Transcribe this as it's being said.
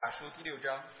书第6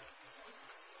章。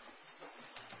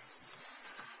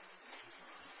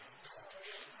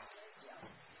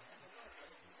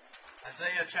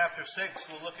Isaiah chapter 6,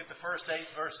 we'll look at the first 8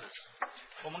 verses.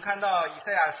 我们看到以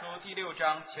赛亚书第6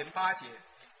章前8节。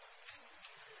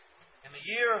In the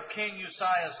year of King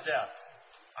Uzziah's death,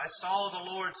 I saw the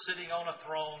Lord sitting on a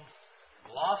throne,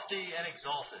 lofty and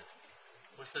exalted,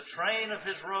 with the train of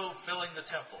his robe filling the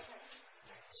temple.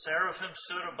 Seraphim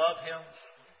stood above him,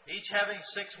 each having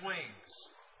 6 wings,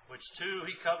 which 2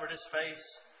 he covered his face,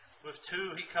 with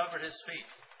 2 he covered his feet,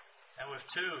 and with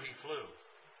 2 he flew.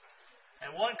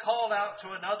 And one called out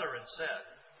to another and said,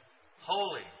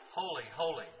 Holy, holy,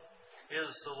 holy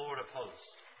is the Lord of hosts.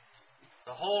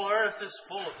 The whole earth is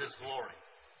full of his glory.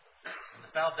 And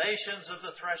the foundations of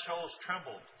the thresholds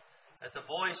trembled at the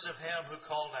voice of him who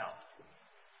called out,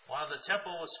 while the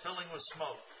temple was filling with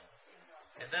smoke.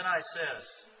 And then I said,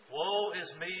 Woe is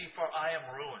me, for I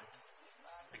am ruined,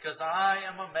 because I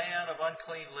am a man of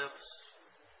unclean lips,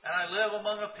 and I live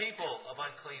among a people of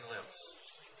unclean lips.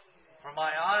 For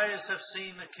my eyes have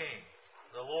seen the King,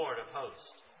 the Lord of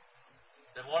hosts.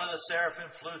 Then one of the seraphim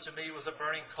flew to me with a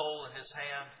burning coal in his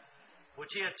hand,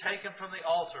 which he had taken from the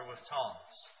altar with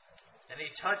tongs. And he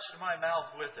touched my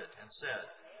mouth with it and said,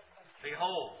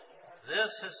 Behold, this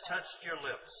has touched your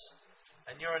lips,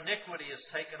 and your iniquity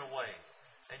is taken away,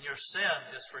 and your sin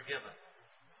is forgiven.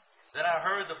 Then I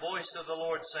heard the voice of the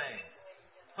Lord saying,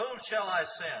 Whom shall I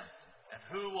send, and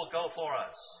who will go for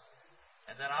us?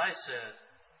 And then I said,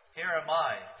 Here am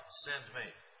I, send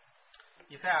me.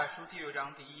 以赛亚书第6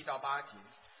章第1到8节。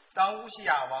当乌西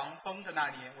雅王崩的那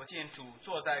年，我见主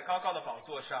坐在高高的宝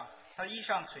座上，他的衣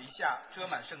裳垂下，遮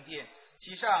满圣殿，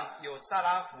其上有撒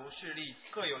拉弗侍立，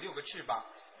各有6个翅膀，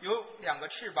有2个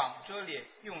翅膀遮脸，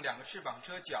用2个翅膀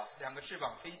遮脚，2个翅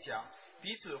膀飞翔，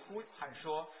彼此呼喊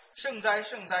说：圣哉，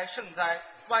圣哉，圣哉！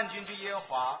万军之耶和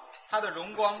华，他的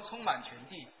荣光充满全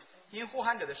地。因呼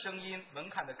喊者的声音，门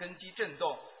槛的根基震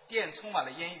动，殿充满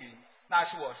了烟云。那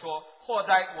时我说：祸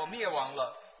哉，我灭亡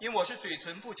了！因我是嘴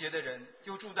唇不洁的人，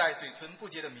又住在嘴唇不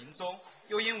洁的民中，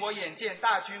又因我眼见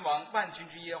大君王万军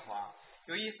之耶和华。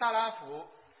有一撒拉弗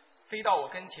飞到我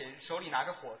跟前，手里拿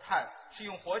着火炭，是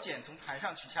用火剪从坛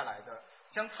上取下来的，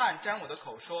将炭沾我的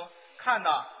口，说：看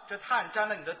哪，这炭沾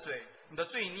了你的嘴，你的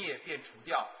罪孽便除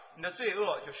掉，你的罪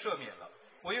恶就赦免了。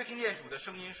我又听见主的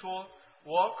声音说：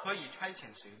我可以差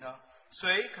遣谁呢？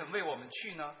谁肯为我们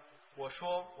去呢？我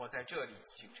说：我在这里，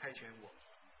请差遣我。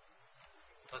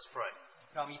 Let's pray.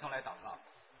 让我们一同来祷告。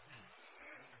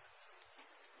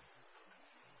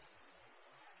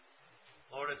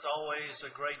Lord, it's always a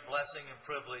great blessing and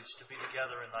privilege to be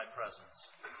together in thy presence.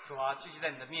 主啊，聚集在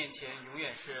你的面前，永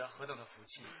远是何等的福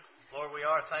气。 Lord, we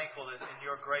are thankful that in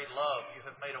your great love you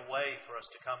have made a way for us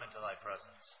to come into thy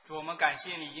presence. 主，我们感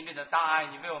谢你，因着你的大爱，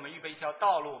你为我们预备一条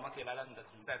道路，我们可以来到你的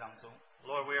同在当中。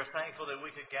 Lord, we are thankful that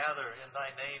we could gather in thy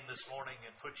name this morning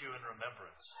and put you in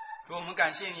remembrance. 主，我们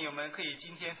感谢你，我们可以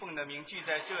今天奉你的名聚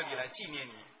在这里来纪念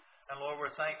你。 And Lord,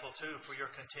 we're thankful too for your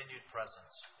continued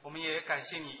presence. 我们也感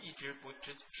谢你一直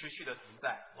持续的同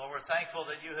在。 Lord, we're thankful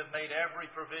that you have made every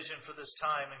provision for this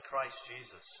time in Christ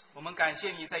Jesus. 我们感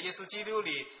谢你在耶稣基督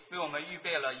里为我们预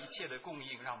备了一切的供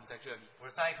应，让我们在这里。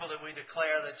 We're thankful that we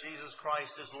declare that Jesus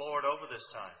Christ is Lord over this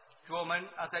time. 主，我们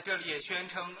在这里也宣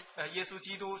称，耶稣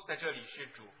基督在这里是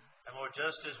主。 And Lord,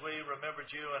 just as we remembered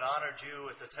you and honored you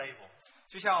at the table,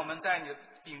 就像我们在你的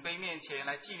饼杯面前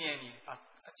来纪念你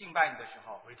敬拜你的时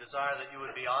候， we desire that you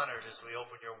would be honored as we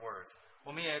open your word.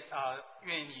 我们也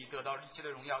愿你得到一切的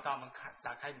荣耀。当我们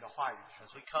打开你的话语的时候，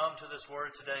 As we come to this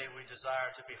word today, we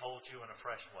desire to behold you in a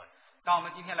fresh way. 当我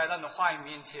们今天来到你的话语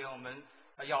面前，我们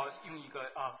要用一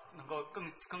个能够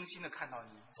更新的看到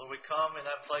你。 So we come in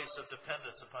that place of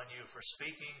dependence upon you for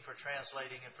speaking, for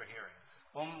translating, and for hearing.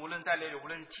 我们无论在这里，无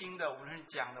论是听的，无论是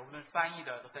讲的，无论是翻译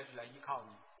的，都在这里来依靠你。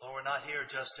 Lord, we're not here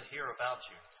just to hear about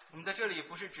you, 我们在这里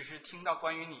不是只是听到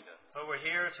关于你的， but we're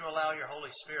here to allow your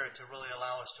Holy Spirit to really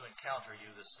allow us to encounter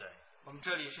you this day. 我们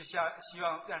这里是希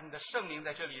望让你的圣灵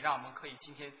在这里，让我们可以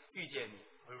今天遇见你。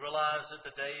 We realize that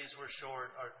the days we're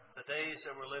short, or the days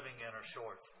that we're living in are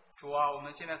short. 主啊，我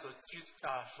们现在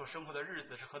所生活的日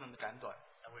子是何等的短短。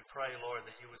 And we pray, Lord,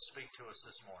 that you would speak to us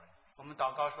this morning. 我们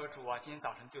祷告说，主啊，今天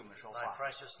早晨对我们说 In thy 话，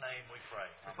 precious name we pray.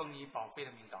 是奉你宝贝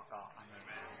的名祷告，阿门。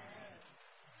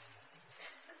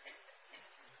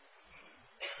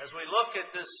 As we look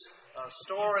at this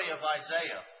story of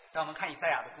Isaiah, 当我们看以赛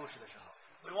亚的故事的时候，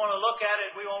 we want to look at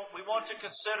it. We want to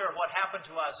consider what happened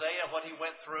to Isaiah, what he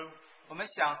went through. 我们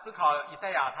想思考以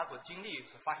赛亚他所经历、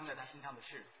所发生在他身上的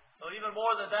事。 So even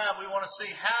more than that, we want to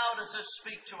see how does this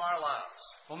speak to our lives.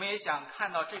 我们也想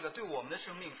看到这个对我们的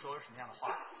生命说什么样的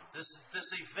话。This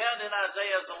event in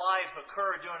Isaiah's life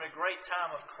occurred during a great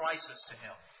time of crisis to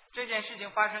him. 这件事情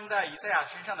发生在以赛亚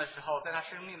身上的时候，在他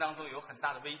生命当中有很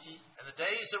大的危机。In the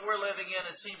days that we're living in,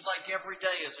 it seems like every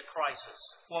day is a crisis.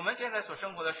 我们现在所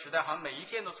生活的时代，好像每一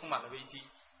天都充满了危机。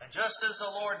And just as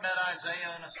the Lord met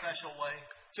Isaiah in a special way,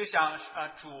 就像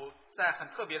主在很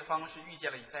特别的方式遇见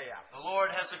了以赛亚。 the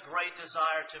Lord has a great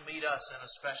desire to meet us in a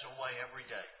special way every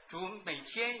day. 主每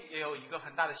天也有一个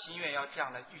很大的心愿，要这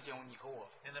样来遇见你和我。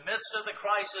 In the midst of the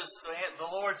crisis, the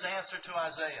Lord's answer to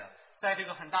Isaiah. 在这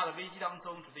个很大的危机当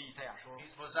中，主对以赛亚说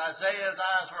Was Isaiah's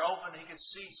eyes were open,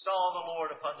 he saw the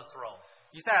Lord upon the throne.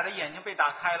 以赛亚的眼睛被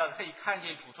打开了，可以看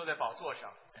见主坐在宝座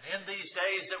上。 And in these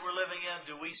days that we're living in,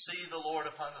 do we see the Lord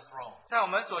upon the throne? 在我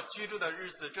们所居住的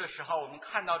日子，这时候我们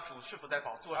看到主是否在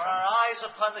宝座 Are 上？ our eyes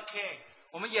upon the King?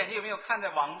 我们眼睛有没有看在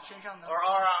王身上呢？ Or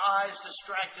are our eyes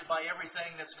distracted by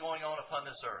everything that's going on upon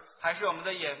this earth? 还是我们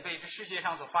的眼被这世界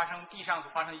上所发生、地上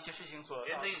所发生的一切事情所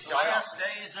In these 搅扰？ last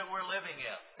days that we're living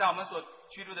in, 在我们所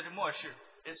居住的这末世，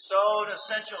 it's so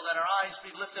essential that our eyes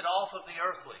be lifted off of the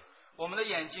earthly, 我们的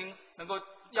眼睛能够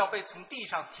要被从地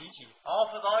上提起，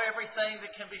 off of everything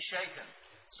that can be shaken,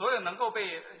 所有能够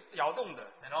被摇动的，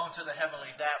 and onto the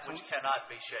heavenly, that which cannot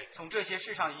be shaken. 从这些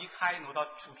世上移开，挪到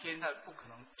属天，它不可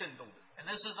能震动的。 And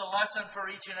this is a lesson for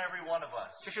each and every one of us.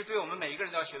 这是对我们每一个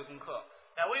人都要学的功课。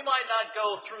 Now, we might not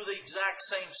go through the exact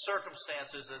same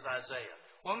circumstances as Isaiah,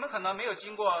 我们可能没有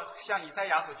经过像以赛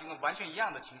亚所经过完全一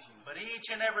样的情形， but each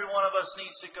and every one of us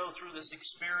needs to go through this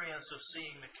experience of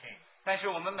seeing the King. 但是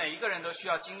我们每一个人都需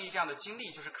要经历这样的经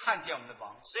历，就是看见我们的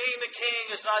王。 Seeing the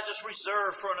King is not just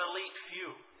reserved for an elite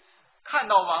few, 看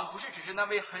到王不是只是那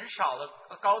位很少的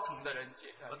高层的人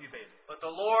预备的， but the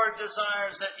Lord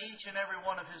desires that each and every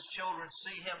one of His children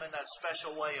see Him in that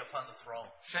special way upon the throne.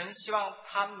 神希望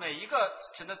他每一个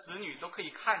神的子女都可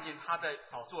以看见他在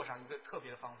宝座上一个特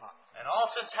别的方法。 And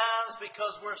oftentimes,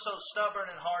 because we're so stubborn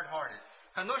and hard-hearted,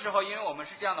 很多时候，因为我们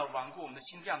是这样的顽固，我们的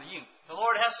心这样的硬， the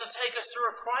Lord has to take us through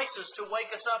a crisis to wake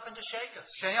us up and to shake us.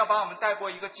 神要把我们带过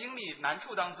一个经历难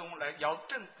处当中来摇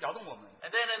动我们。 And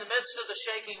then in the midst of the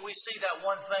shaking, we see that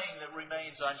one thing that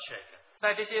remains unshaken.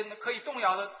 在这些可以动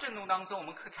摇的震动当中，我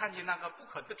们可以看见那个不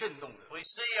可震动的。 We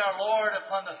see our Lord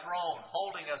upon the throne,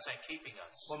 holding us and keeping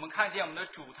us. 我们看见我们的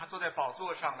主，他坐在宝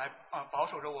座上来保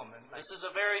守着我们。 This is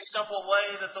a very simple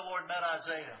way that the Lord met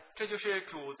Isaiah. 这就是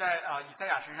主在以赛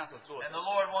亚身上所做 And 的。 the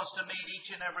Lord wants to meet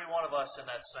each and every one of us in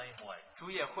that same way.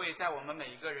 主也会在我们每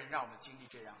一个人让我们经历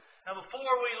这样。 Now,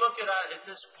 before we look at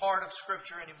this part of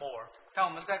Scripture anymore, 当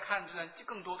我们在看这段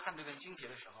更多看这段经节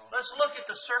的时候， let's look at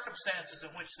the circumstances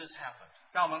in which this happened.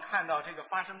 让我们看到这个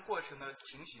发生过程的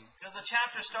情形。 Because the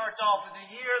chapter starts off with the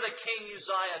year that King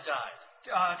Uzziah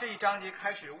died. 这一章节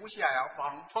开始，乌西雅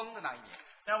王崩的那一年。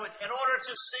 Now, in order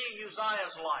to see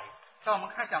Uzziah's life, 当我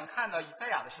们想看到以赛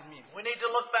亚的生命， we need to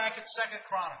look back at 2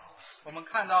 Chronicles. 我们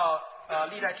看到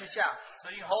历代之下。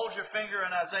 So you hold your finger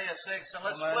in Isaiah 6, and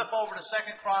let's flip over to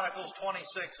 2 Chronicles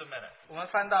 26 a minute. 我们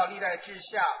翻到历代志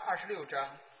下26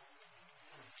章。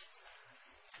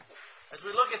 As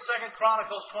we look at 2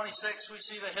 Chronicles 26, we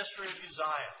see the history of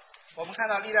Uzziah. 我们看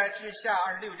到历代志下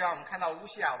26章，我们看到乌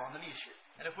西雅王的历史。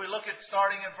 And if we look at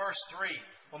starting in verse 3,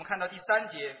 我们看到第3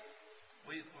节，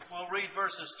 we'll read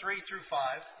verses 3 through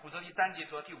 5. 我从第3节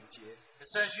读到第5节。 It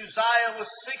says, Uzziah was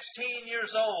 16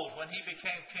 years old when he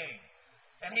became king,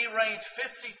 and he reigned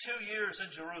 52 years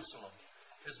in Jerusalem.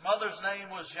 His mother's name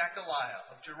was Jechaliah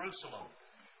of Jerusalem.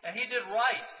 And he did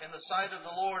right in the sight of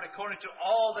the Lord according to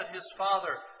all that his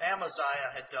father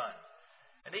Amaziah had done.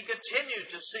 And he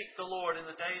continued to seek the Lord in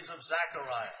the days of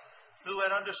Zechariah, who had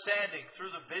understanding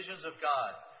through the visions of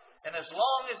God. And as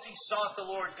long as he sought the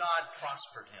Lord, God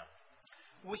prospered him.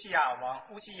 乌西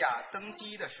雅登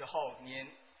基的时候年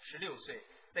16岁，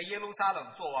在耶路撒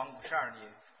冷作王52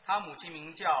年。他母亲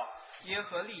名叫耶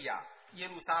和利亚，耶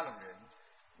路撒冷人。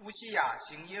乌西雅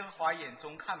行耶和华眼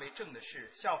中看为正的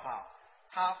事，效法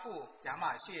他父亚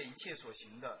玛谢一切所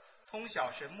行的，通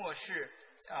晓神末世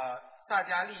撒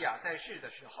加利亚在世的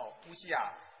时候，乌西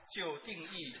雅就定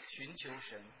义寻求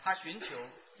神，他寻求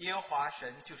耶和华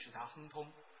神，就使他亨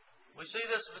通。 We see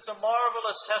this, it's a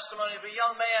marvelous testimony of a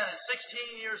young man at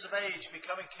 16 years of age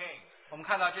becoming king 我们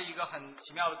看到这一个很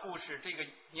奇妙的故事，这个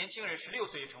年轻人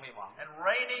16岁成为王， and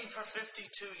reigning for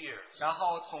 52 years. 然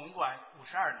后统管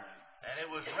52年。 And it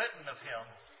was written of him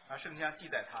圣经上记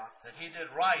载他， that he did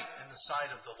right in the sight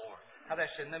of the Lord. 他在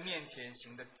神的面前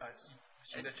行的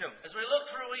正。 As we look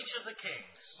through each of the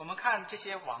kings, 我们看这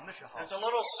些王的时候， there's a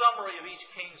little summary of each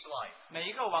king's life. 每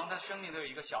一个王的生命都有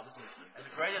一个小的总结。 And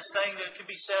the greatest thing that can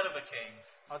be said of a king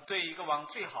对一个王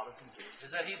最好的总结，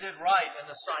 is that he did right in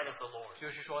the sight of the Lord. 就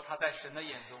是说他在神的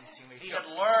眼中行为 He had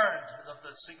正， learned of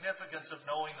the significance of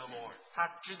knowing the Lord. 他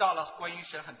知道了关于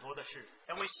神很多的事。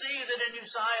 And we see that in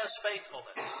Uzziah's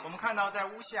faithfulness, 我们看到在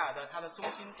乌西雅的他的忠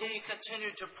心中， he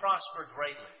continued to prosper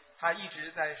greatly. 他一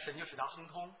直在神就使他亨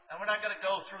通。 And we're not going to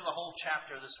go through the whole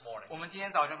chapter this morning. 我们今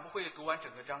天早晨不会读完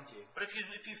整个章节， But if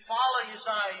you follow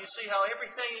Uzziah, you see how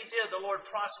everything he did, the Lord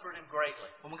prospered him greatly.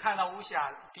 我们看到乌西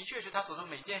雅的确是他所做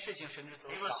每件事情，神是都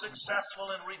He was 赏赐。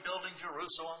 successful in rebuilding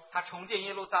Jerusalem. 他重建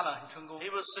耶路撒冷很成功，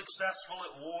 He was successful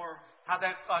at war. 他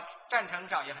在战场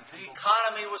上也很 The 成功，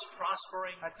 economy was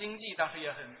prospering. 他经济当时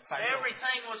也很繁荣，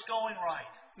 Everything was going right.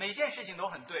 每件事情都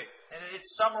很对。 And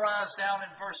it's summarized down in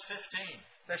verse 15.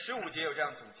 在15节有这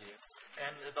样总结，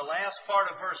 And the last part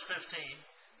of verse 15,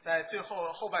 在最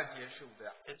后半节15这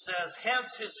样。 it says, Hence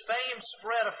his fame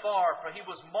spread afar, for he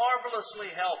was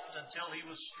marvelously helped until he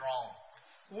was strong.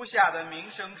 乌西雅的名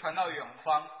声传到远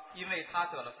方，因为他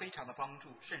得了非常的帮助，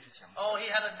甚是强大。 Oh, he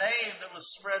had a name that was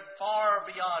spread far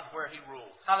beyond where he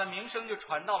ruled. 他的名声就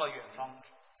传到了远方，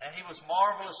 And he was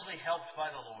marvelously helped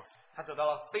by the Lord. 他得到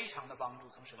了非常的帮助，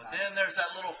从神 But 那里。 then there's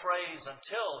that little phrase,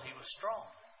 until he was strong.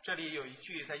 这里有一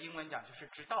句在英文讲，就是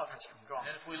直到他强壮。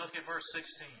 And if we look at verse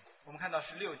 16, 我们看到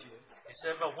16节， he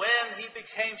said, But when he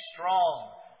became strong,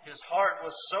 his heart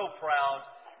was so proud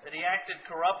that he acted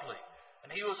corruptly.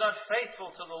 And he was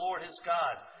unfaithful to the Lord his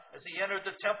God, as he entered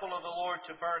the temple of the Lord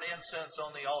to burn incense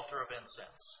on the altar of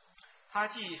incense. 他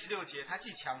既16节，他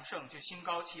既强盛，就心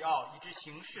高气傲，以致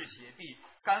行事邪僻，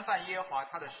干犯耶和华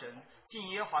他的神，进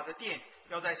耶和华的殿，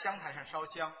要在香台上烧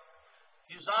香。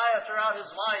 Uzziah, throughout his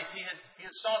life, he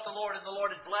had sought the Lord, and the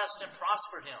Lord had blessed and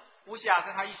prospered him. 乌西雅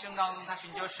在他一生当中，他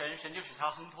寻求神，神就使他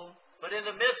亨通。 But in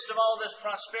the midst of all this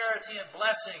prosperity and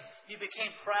blessing, he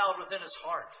became proud within his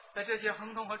heart. 在这些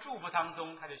亨通和祝福当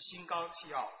中，他就心高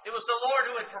气傲， It was the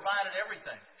Lord who had provided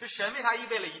everything. 是神为他预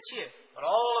备了一切。 But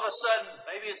all of a sudden,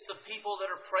 maybe it's the people that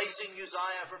are praising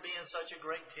Uzziah for being such a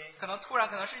great king. 可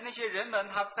能是那些人们，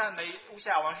他赞美乌西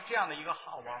雅王是这样的一个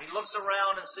好王。 He looks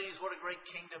around and sees what a great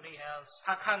kingdom he has.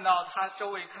 他看到他周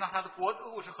围，看到他的国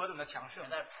度是何等的强盛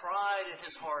And，that pride in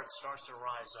his heart starts to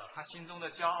rise up. 他心中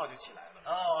的骄傲就起来了。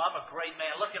 Oh, I'm a great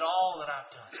man. Look at all that I've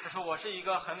done. 他说：“我是一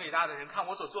个很伟大的人，看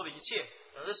我所做的一切。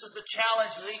 Now, this is the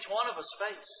challenge that each one of us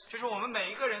face. ”这是我们每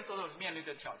一个人所面对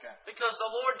的挑战， Because the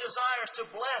Lord desires to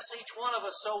bless each one of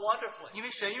us so wonderfully. 因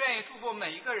为神愿意祝福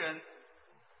每一个人。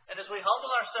 And as we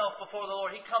humble ourselves before the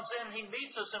Lord, He comes in and He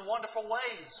meets us in wonderful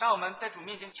ways. 当我们在主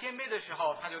面前谦卑的时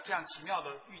候，他就这样奇妙的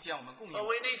遇见我们共 But 有。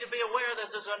 we need to be aware that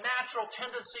there's a natural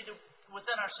tendency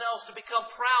within ourselves to become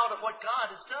proud of what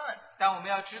God has done. 但我们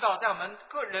要知道，在我们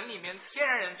个人里面，天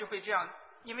然人就会这样，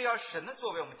因为要神的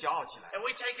作为，我们骄傲起来， And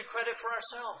we take the credit for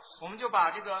ourselves. 我们就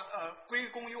把这个归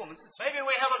功于我们自己。 Maybe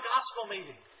we have a gospel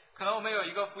meeting. 可能我们有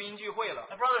一个福音聚会了，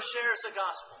 A brother shares the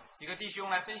gospel. 一个弟兄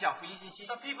来分享福音信息，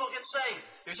 Some people get saved.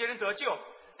 有些人得救。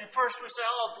 And first we say,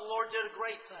 oh, the Lord did a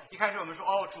great thing. 一开始我们说，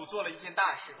哦，主做了一件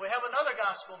大事。 We have another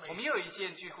gospel 我 meeting. 们又有一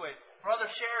件聚会， Brother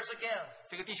shares again.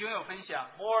 这个弟兄有分享，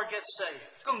 More get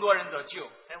saved. 更多人得救，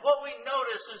 And what we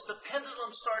notice is the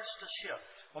pendulum starts to shift.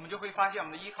 我们就会发现我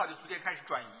们的依靠就逐渐开始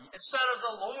转移。 Instead of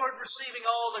the Lord receiving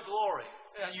all the glory,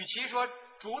 与其说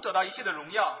主得到一切的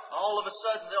荣耀， all of a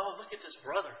sudden, oh, look at this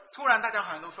brother. 突然大家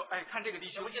好像都说，哎，看这个弟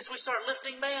And 兄 we start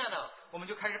lifting man up. 我们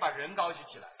就开始把人高举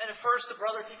起来。 And at first, the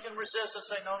brother, he can resist and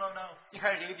say, no, no, no. 一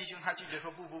开始这个弟兄他拒绝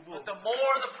说不不不 But，the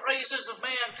more the praises of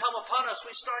man come upon us,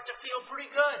 we start to feel pretty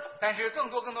good. 但是更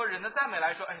多人的赞美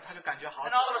来说，哎，他就感觉好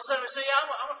And。all of a sudden, we say, yeah,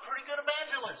 I'm a pretty good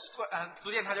evangelist.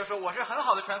 逐渐他就说我是很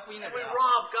好的传福音的 And we 人啊，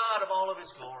 rob God of all of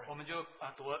His glory. 我们就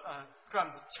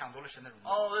抢夺了神的荣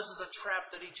耀。 Oh, this is a trap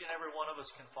that each and every one of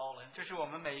us can fall into. 这是我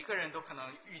们每一个人都可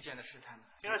能遇见的试探。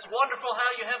 You know, it's wonderful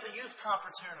how you have the youth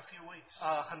conference here in a few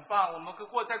weeks. 很棒，我们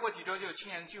再过几周就有青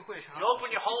年聚会，是很 You 好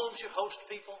open your homes, you host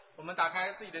people. 我们打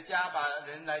开自己的家，让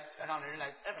人来，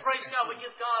 And praise God, we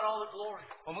give God all the glory.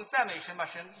 我们赞美神，把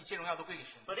神一切荣耀都归给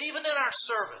神。 But even in our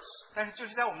service, 但是就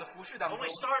是在我们的服饰当 when 中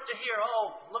we，start to hear,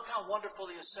 oh, look how wonderful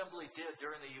the assembly did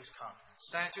during the youth conference,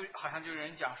 但是就好像就有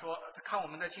人讲说，看我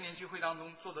们在青年聚会当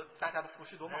中做的大家的服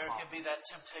饰多么 there 好， can be that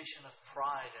temptation of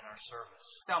pride in our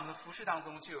service. 在我们的服饰当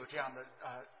中就有这样的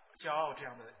骄傲这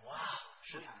样的 Wow,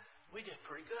 试探。 we did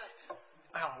pretty good.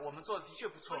 哎呀，我们做的的确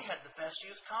不错 We，had the best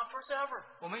youth conference ever.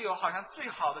 我们有好像最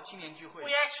好的青年聚会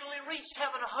We，actually reached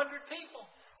having 100 people.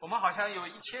 我们好像有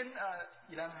1100。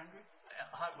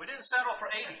We didn't settle for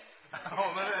 80.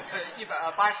 我们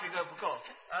180个不够，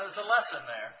 There's a lesson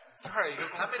there. 这儿有一个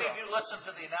功 How many of 课。 you listen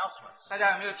to the announcements? 大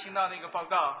家有没有听到那个报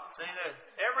告？ See that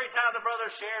every time the brother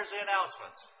shares the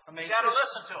announcements, 每 you got to 次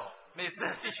listen to him. 每次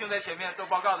弟兄在前面做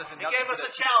报告的时候，你 He 要 gave us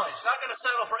a challenge. He's not going to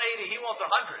settle for 80. He wants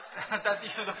 100. 但弟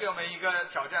兄都给我们一个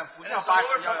挑战，不 And 要 if the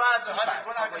Lord 80，要 provides 100， 100,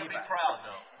 we're 超 not 过 going to be 100。 proud,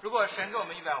 though. 如果神给我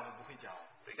们100，我们不会骄傲。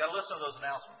 But you got to listen to those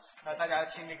announcements. 大家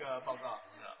听那个报告，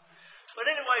 But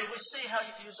anyway, we see how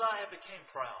Uzziah became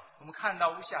proud. 我们看到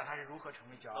乌西雅他是如何成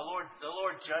为骄 The 傲，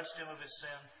 Lord judged him of his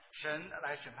sin. 神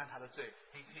来审判他的罪，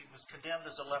 He was condemned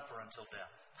as a leper until death.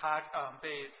 他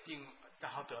被定，然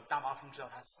后得大麻风，直到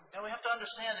他死。 Now we have to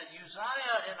understand that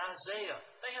Uzziah and Isaiah,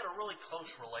 they had a really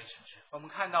close relationship. 我们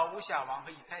看到乌西雅王和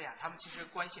以赛亚，他们其实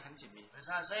关系很紧密。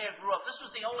 As Isaiah grew up, this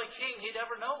was the only king he'd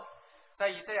ever known. 在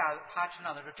以赛亚他成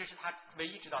长的时候，这是他唯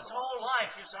一知道 His 的。 whole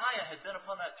life, Uzziah had been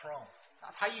upon that throne.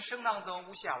 他一生当中，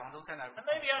乌西雅王都在那儿。 And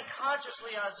maybe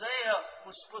unconsciously, Isaiah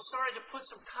was starting to put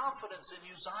some confidence in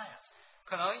Uzziah.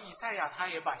 可能以赛亚他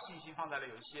也把信心放在了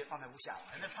有一些放在乌西雅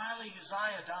王。 And then finally,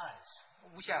 Uzziah dies.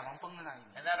 乌西雅王崩的那一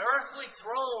年， And that earthly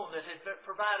throne that had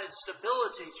provided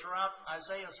stability throughout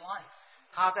Isaiah's life,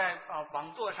 他在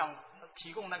王座上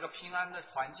提供那个平安的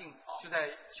环境就在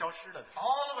消失了。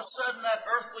 all of a sudden that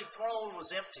earthly throne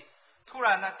was empty. 突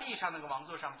然呢，地上那个王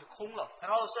座上就空了。 And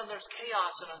all of a sudden there's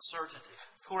chaos and uncertainty.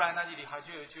 突然呢，这里还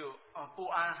就不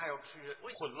安，还有是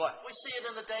混乱。 We see it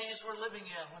in the days we're living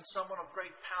in when someone of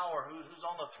great power who's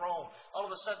on the throne, all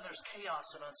of a sudden there's chaos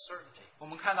and uncertainty. 我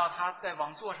们看到他在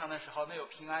王座上的时候，那有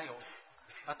平安有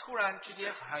突然之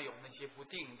间好像有那些不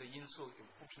定的因素，有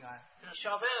不平安。 You know,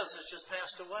 Chavez has just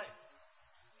passed away.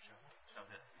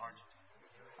 Chavez,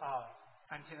 Argentina.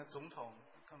 安天的总统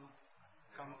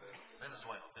刚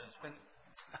Venezuela. 跟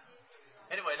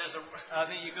Anyway, there's a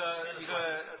那一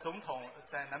个总统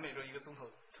在南美洲一个总统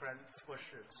突然过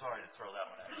世了。 sorry to throw that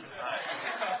one at you.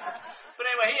 But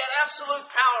anyway, he had absolute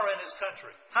power in his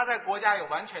country. 他在国家有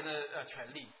完全的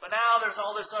权利， But now there's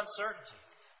all this uncertainty.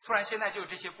 突然现在就有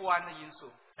这些不安的因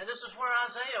素， And this is where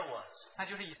Isaiah was. 那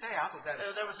就是以赛亚所在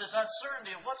的。 There was this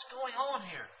uncertainty of what's going on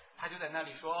here. 他就在那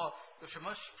里说，有什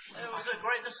么事情 It 发 was 生？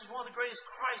 this is one of the greatest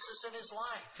crises in his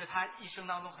life. 这是他一生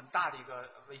当中很大的一个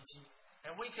危机。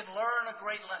 And we can learn a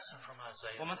great lesson from 我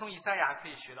Isaiah. 们从以赛亚可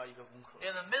以学到一个功课。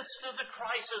 In the midst of the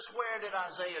crisis, where did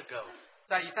Isaiah go?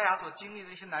 在以赛亚所经历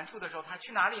的一些难处的时候，他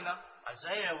去哪里呢？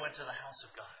 Isaiah went to the house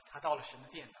of God. 他到了神的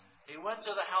殿中， He went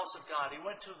to the house of God. He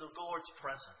went to the Lord's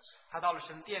presence. 他到了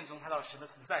神殿中，他到了神的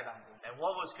同在当中。 And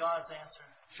what was God's answer?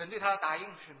 神对他的答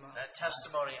应是什么？ That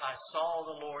testimony, I saw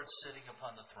the Lord sitting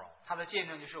upon the throne. 他的见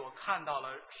证就是我看到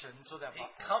了神坐在 He 王。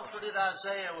 comforted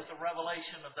Isaiah with the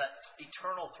revelation of that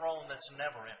eternal throne that's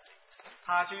never empty.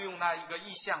 他就用那一个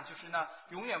意象，就是那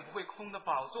永远不会空的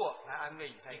宝座来安慰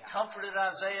以赛 He 亚。 comforted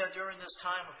Isaiah during this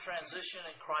time of transition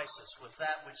and crisis with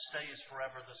that which stays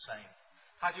forever the same.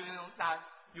 他就用那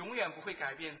永远不会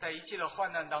改变，在一切的患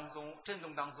难当中、震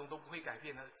动当中都不会改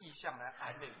变的意象来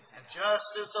安慰以赛 And 亚。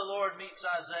 just as the Lord meets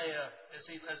Isaiah,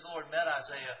 as the Lord met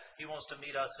Isaiah, He wants to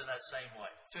meet us in that same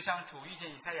way. 就像主遇见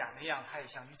以赛亚那样，他也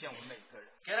想遇见我们每一个人，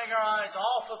 Getting our eyes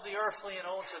off of the earthly and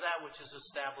onto that which is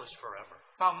established forever.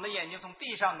 把我们的眼睛从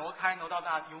地上挪开，挪到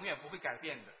那永远不会改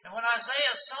变的。 And when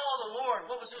Isaiah saw the Lord,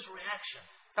 what was his reaction?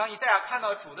 当以赛亚看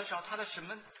到主的时候，他的什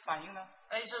么反应呢？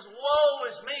 And he says, Woe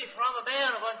is me, for I'm a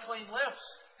man of unclean lips.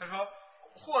 他说：“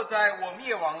祸哉，我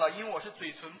灭亡了，因为我是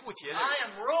嘴唇不洁的 I 人。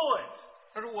 am ruined. ”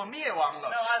他说：“我灭亡 Now,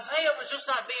 了。 Isaiah was just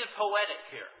not being poetic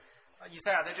here. ”以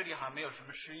赛亚在这里好像没有什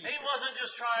么诗意， He wasn't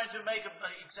just trying to make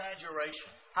an exaggeration.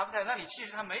 他在那里其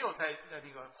实他没有在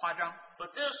那个夸张，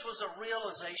 But this was a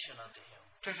realization unto him.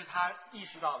 这是他意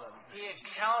识到的， He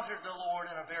encountered the Lord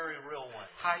in a very real way.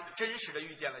 他真实的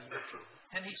遇见了一个主，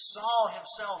 And he saw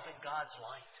himself in God's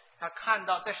light. 他看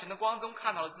到在神的光中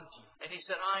看到了自己。 And he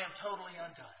said, I am totally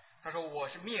undone. 他说：“我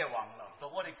是灭亡了。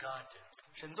 But what did God do? ”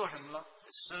神做什么了？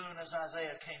 As soon as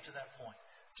Isaiah came to that point,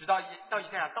 直到以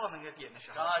赛亚到那个点的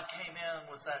时候， God came in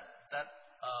with that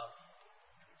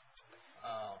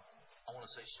I want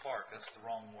to say spark, that's the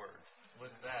wrong word.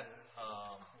 With that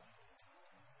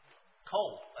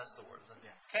coal, that's the word.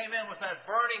 Came in with that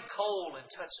burning coal and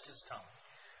touched his tongue.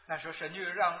 那时候神就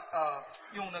让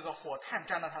用那个火炭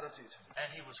沾到他的嘴唇， And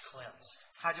he was cleansed.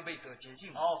 他就被得洁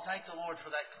净了。 Oh, thank the Lord for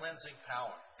that cleansing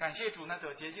power. 感谢主那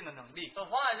得洁净的能力。 But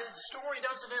why? The story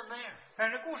doesn't end there. 但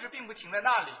是故事并不停在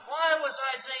那里。 Why was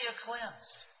Isaiah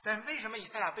cleansed? 但是为什么以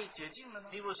赛亚被洁净了呢？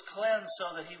 He was cleansed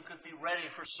so that he could be ready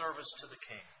for service to the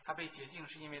king. 他被洁净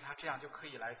是因为他这样就可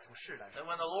以来服侍来。 That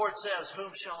when the Lord says,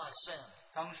 Whom shall I send?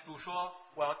 当主说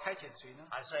我要差遣谁呢？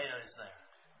 Isaiah is there.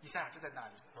 以赛亚就在那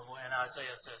里。 And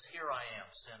Isaiah says, Here I am,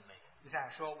 send me. 以赛亚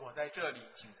说：“我在这里，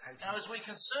请差 Now, 遣。” as we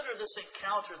consider this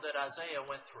encounter that Isaiah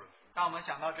went through, 当我们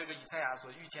想到这个以赛亚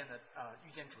所遇见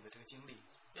主的这个经历，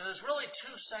 there's really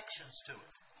two sections to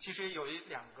it. 其实有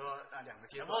两个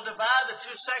阶 And we'll 段。 divide the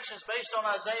two sections based on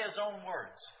Isaiah's own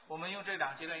words. 我们用这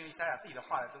两个阶段，用以赛亚自己的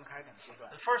话来分开两个阶段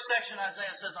The。first section,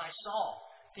 Isaiah says, I saw.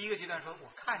 第一个阶段说：“我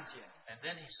看见。 And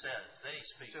then he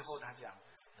speaks. ”最后他讲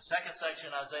The second section,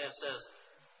 Isaiah says,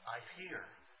 I hear.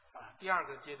 第二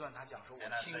个阶段他讲说：“我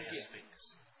And 听 Isaiah 见。”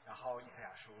 speaks. 然后以赛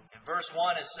亚说， In verse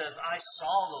 1, it says, I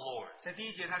saw the Lord. 在第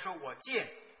一节他说：“我见。”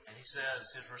 And he says,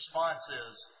 his response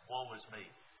is, Woe is me.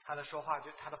 他的说话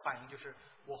他的反应就是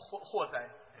我祸哉。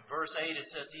 In verse 8, it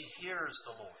says, He hears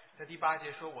the Lord. 在第8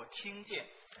节说：“我听见。”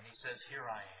 And he says, Here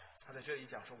I am. 他在这里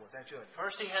讲说：“我在这里。”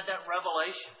 First, he had that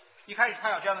revelation. 一开始他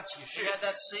有这样的启 He 示， had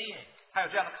that seeing. 他有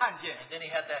这样的看见， And then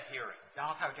he had that hearing. 然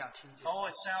后他有这样听见。 Oh,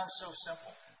 it sounds so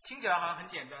simple. 听起来好像很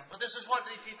简单。 But this is what,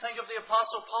 if you think of the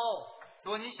Apostle Paul, 如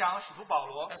果你想使徒保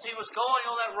罗， as he was going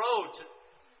on that road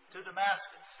to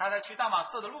Damascus, 他在去大马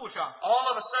色的路上， all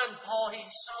of a sudden, Paul, he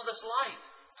saw this light.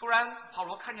 突然保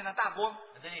罗看见了大光，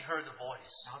 And then he heard the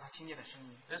voice. 然后他听见了声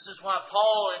音。 This is why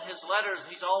Paul, in his letters,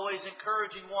 he's always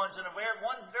encouraging ones in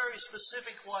one very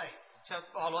specific way. 像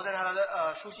保罗在他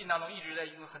的书信当中，一直在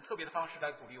用很特别的方式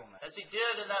来鼓励我们， As he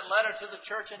did in that letter to the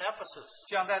church in Ephesus.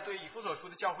 这样在对以弗所书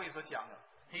的教会所讲的。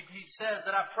 He says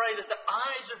that I pray that the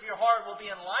eyes of your heart will be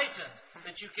enlightened,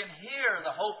 that you can hear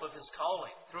the hope of his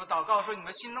calling. 说祷告说你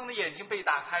们心中的眼睛被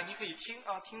打开，你可以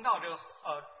听到这个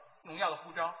荣耀的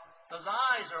呼召。 Those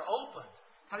eyes are open,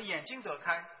 他的眼睛得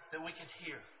开， that we can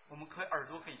hear. 我们耳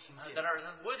朵可以听见。 That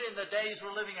within the days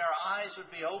we're living, our eyes would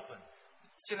be open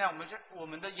现在我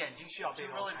们的眼睛需要 to 被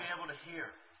really 打 be 开， able to hear,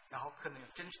 然后可能有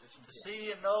真实的听 to 见，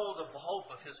 see and know the hope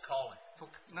of his calling.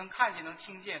 能看见能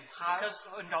听见他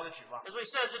恩召的指望。 As we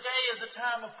said, today is a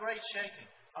time of great shaking.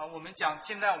 我们讲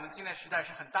现在我们今天时代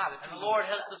是很大的 And 震 the 动， Lord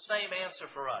has the same answer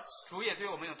for us. 主也对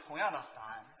我们有同样的答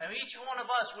案。 And each one of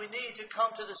us, we need to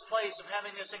come to this place of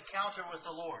having this encounter with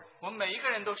the Lord. 我们每一个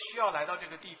人都需要来到这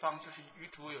个地方，就是与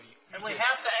主有遇 And we 见。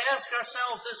 have to ask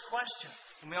ourselves this question.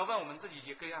 我们要问我们自己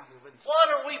这个样的问题： What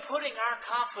are we putting our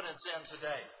confidence in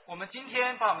today? 我们今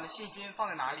天把我们的信心放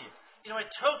在哪里？ You know, it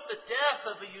took the death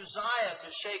of Uzziah to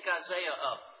shake Isaiah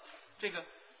up. 这个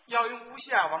要用乌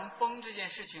西亚王崩这件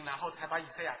事情，然后才把以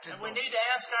赛亚震 And we 动。 need to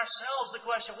ask ourselves the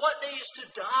question, what needs to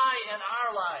die in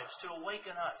our lives to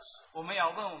awaken us? 我们也要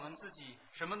问我们自己，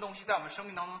什么东西在我们生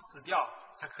命当中死掉，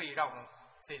才可以让我们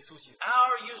被苏醒？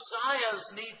 Our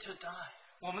Uzziahs need to die.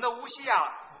 我们的乌西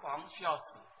亚王需要死。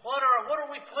 What are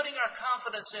we putting our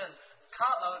confidence in,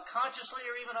 consciously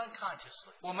or even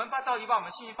unconsciously? 我们到底把我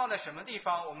们信心放在什么地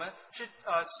方？我们是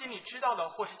心里知道的，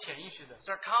或是潜意识的？ Is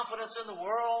our confidence in the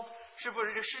world, 是不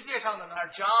是这世界上的呢？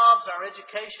 our jobs, our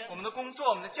education? 我们的工作，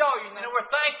我们的教育呢 You know,？we're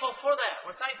thankful for that.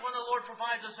 We're thankful when the Lord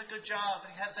provides us a good job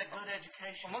and He has that good 我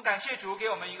education. 们感谢主给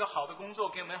我们一个好的工作，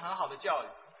给我们很好的教育。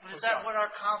 But is that what our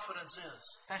confidence is?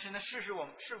 但是呢，是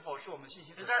否是我们信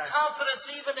心所 Is our 在？ confidence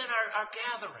even in our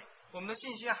gathering? 我们的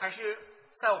信心还是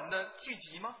在我们的聚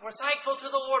集吗？ We're thankful to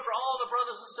the Lord for all the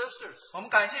brothers and sisters. 我们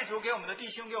感谢主给我们的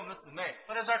弟兄，给我们的姊妹。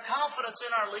 But is our confidence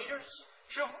in our leaders?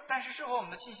 但是我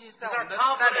们的信心 Is 在我 our 们的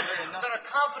带领的人 confidence, 呢 is？our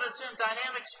confidence in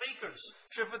dynamic speakers?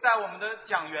 是否在我们的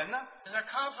讲员呢？ Is our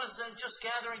confidence in just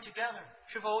gathering together?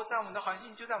 是否在我们的环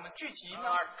境就在我们聚集 No, 呢？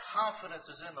 our confidence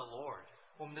is in the Lord.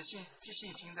 我们的信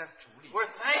心在主里。 We're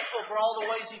thankful for all the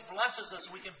ways He blesses us.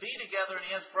 We can be together and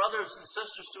He has brothers and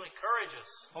sisters to encourage us.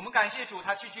 我们感谢主，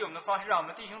他聚集我们的方式，让我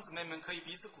们弟兄姊妹们可以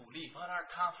彼此鼓励。 But our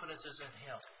confidence is in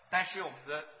Him. 但是我们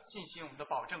的信心，我们的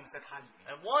保证在他里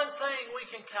面。 And one thing we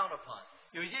can count upon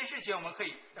有一件事情我们可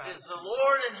以， is the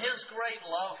Lord and His great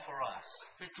love for us.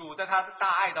 是主在他的大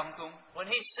爱当中， When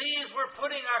He sees we're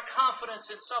putting our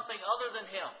confidence in something other than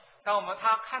Him, 当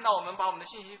他看到我们把我们的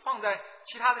信心放在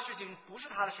其他的事情不是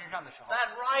他的身上的时候， that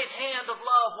right hand of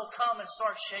love will come and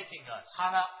start shaking us.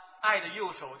 他呢爱的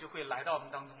右手就会来到我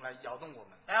们当中来摇动我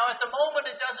们。 Now, at the moment,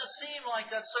 it doesn't seem like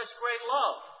that's such great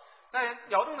love, 在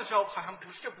摇动的时候，好像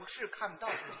这不是看不到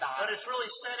的答 but 案， it's really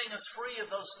setting us free of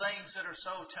those things that are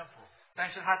so temporal. 但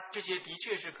是他这些的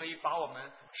确是可以把我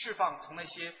们释放从那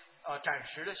些暂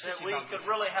时的事 That 情 we 当 could 中，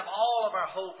 really have all of our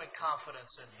hope and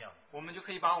confidence in Him. 我们就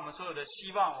可以把我们所有的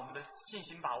希望、我们的信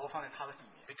心把握放在他的里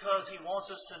面。 Because He wants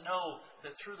us to know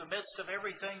that through the midst of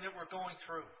everything that we're going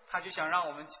through, 他就想让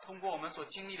我们通过我们所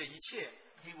经历的一切，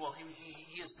 He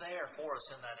is there for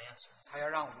us in that answer. 他要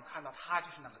让我们看到他就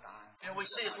是那个答案。 And we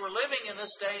see as we're living in this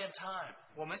day and time,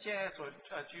 我们现在所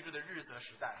居住的日子和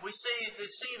时代， we see it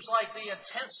seems like the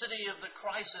intensity of the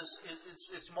crisis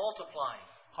is multiplying.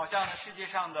 好像世界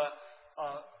上的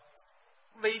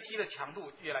危机的强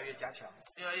度越来越加强。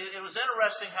It was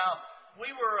interesting how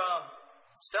we were,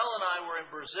 Stella and I were in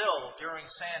Brazil during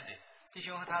Sandy. 弟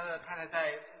兄和他的太太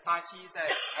在巴西在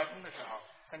台风的时候，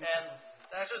 And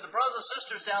actually, the brothers and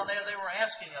sisters down there, they were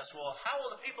asking us, well, how will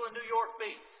the people in New York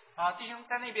be? 弟兄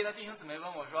在那边的弟兄姊妹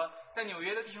问我说，在纽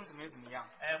约的弟兄姊妹怎么样？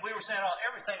 And we were saying, oh,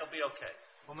 everything will be okay.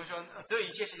 我们说，所有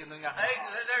一切事情都应该很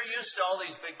好。They're used to all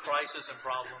these big crises and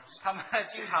problems. 他们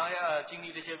经常经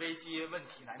历这些危机问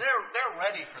题难题， They're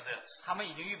ready for this. 他们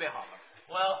已经预备好了。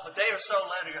 Well, a day or so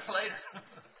later,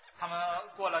 他们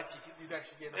过了一段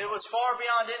时间的 it was far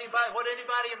beyond what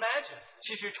anybody imagined.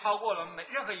 其实超过了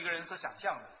任何一个人所想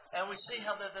象的。 And we see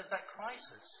how there's that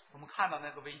crisis 我们看到那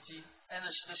个危机， and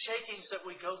the shakings that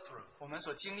we go through. 我们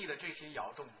所经历的这些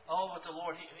摇动， Oh, but the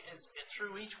Lord,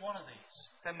 through each one of these,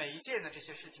 在每一件的这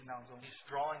些事情当中， He's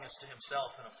drawing us to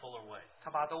Himself in a fuller way.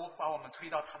 他都把我们推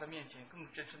到他的面前，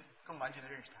更真正、更完全的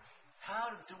认识他。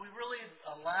 How do we really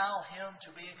allow Him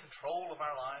to be in control of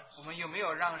our lives? 我们有没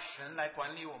有让神来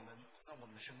管理我们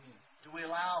的生命？ Do we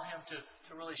allow Him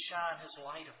to really shine His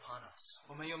light upon us?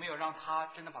 我们有没有让他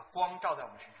真的把光照在我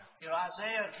们身上？ You know,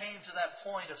 Isaiah came to that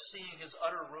point of seeing his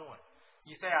utter ruin,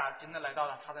 以赛亚真的来到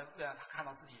了他看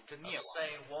到自己真灭亡，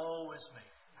 saying, "Woe is me."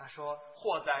 他说：“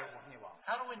祸哉我灭亡。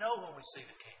 How do we know when we see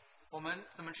the King? 我们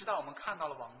怎么知道我们看到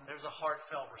了王呢？ There's a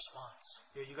heartfelt response.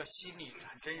 有一个心里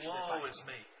很真实的反 Woe is 应。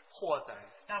 me. 祸哉！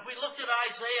 Now, if we looked at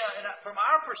Isaiah, and from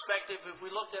our perspective, if we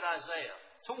looked at Isaiah,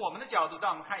 从我们的角度，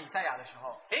当我们看以赛亚的时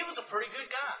候， he was a pretty good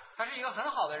guy. 他是一个很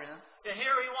好的人， And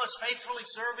here he was faithfully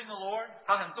serving the Lord.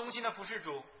 他很忠心的服侍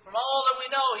主。 From all that we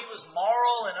know, he was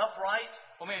moral and upright.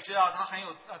 我们也知道他很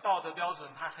有道德标准，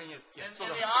他也 In 做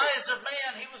the 的 eyes of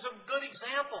man, he was a good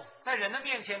example. 在人的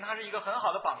面前，他是一个很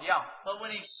好的榜样。 But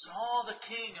when he saw the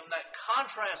king and that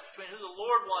contrast between who the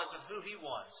Lord was and who he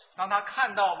was, 当他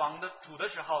看到王的主的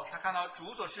时候，他看到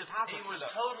主所是他所 he 是 was 的，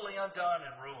 totally undone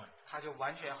and ruined. 他就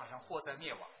完全好像祸在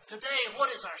灭亡。 Today,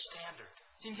 what is our standard?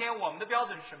 今天我们的标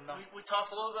准是什么呢？ We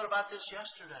talked a little bit about this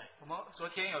yesterday. 我们昨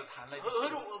天有谈了一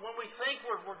When we think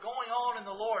we're going on in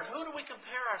the Lord, who do we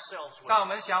compare ourselves with? 当我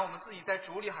们想我们自己在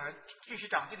主里好像继续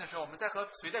长进的时候，我们在和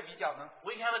谁在比较呢？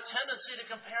 We have a tendency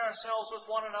to compare ourselves with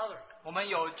one another. 我们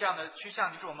有这样的趋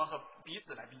向，就是我们和彼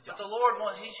此来比较 But。the Lord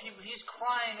wants, He's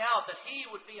crying out that He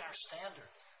would be our standard.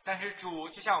 但是主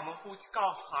就像我们呼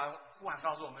喊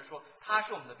告诉我们说，他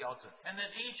是我们的标准。 And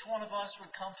that each one of us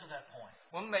would come to that point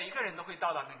我们每一个人都会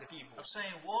到达那个地步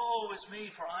of，saying, "Woe is me,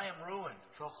 for I am ruined."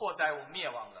 说祸哉我灭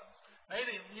亡了。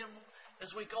 Maybe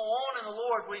as we go on in the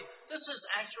Lord, this is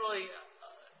actually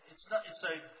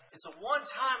it's a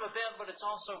one-time event, but it's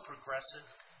also progressive.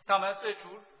 当我们在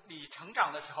主里成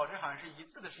长的时候，这好像是一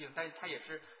次的事情，但是它也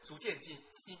是逐渐进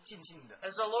的。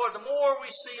 As the more we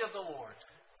see of the Lord,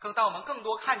 当我们更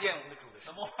多看见我们的主的时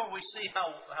the 候， more we see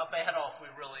how bad off we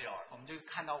really are. 我们就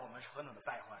看到我们是何等的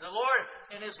败坏。 The Lord,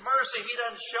 in His mercy, He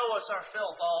doesn't show us our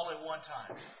filth all at one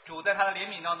time. 主在他的怜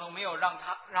悯当中，没有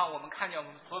让我们看见我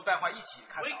们所有败坏一起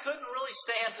看 We 到。 couldn't really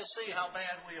stand to see how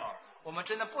bad we are. 我们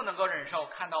真的不能够忍受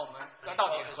看到我们到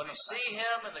底是 As 何 we 等的败 see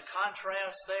Him and the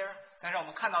contrast there, 但是我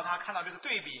们看到他，看到这个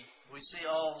对比， we see,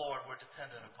 oh Lord, we're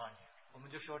dependent upon You. 我们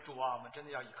就说主啊，我们真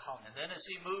的要依靠你。 And then as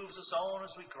He moves us on,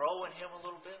 as we grow in Him a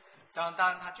little bit, 当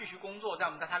他继续工作，在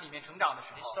我们在他里面成长的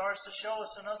时 He 候， starts to show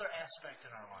us another aspect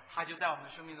in our life. 他就在我们的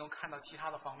生命中看到其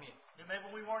他的方面。 And maybe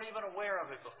we weren't even aware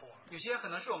of it before. 有些可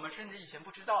能是我们甚至以前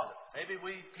不知道的， Maybe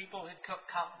people had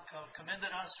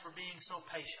commended us for being so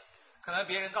patient. 可能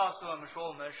别人告诉我们说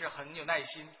我们是很有耐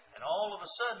心， And all of a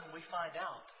sudden we find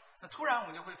out 那突然我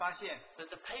们就会发现， that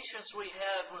the patience we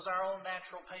had was our own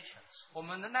natural patience. 我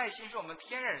们的耐心是我们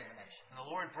天然人的耐心。 And the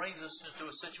Lord brings us into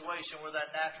a situation where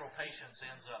that natural patience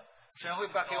ends up. 神会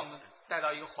把给我们带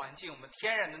到一个环境，我们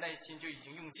天然的耐心就已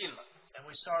经用尽了， And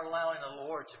we start allowing the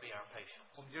Lord to be our patient.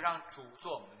 我们就让主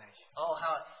做我们的耐心， Oh,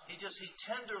 how He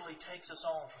tenderly takes us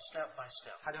on for step by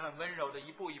step. 他就很温柔的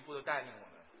一步一步的带领我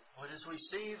们。 But as we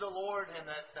see the Lord in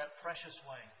that precious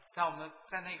way, 在我们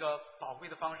在那个宝贵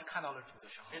的方式看到了主的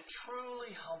时候， it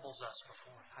truly humbles us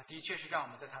before Him. 他的确是让我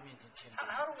们在他面前谦卑。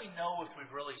 How do we know if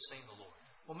we've really seen the Lord?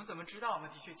 我们怎么知道我们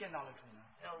的确见到了主呢？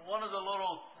 You know, one of the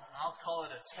little, I'll call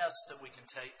it a test that we can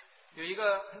take. 有一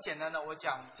个很简单的，我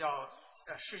讲叫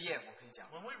试验，我可以讲。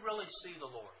 When we really see the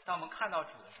Lord, 当我们看到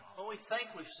主的时候， when we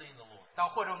think we've seen the Lord, 当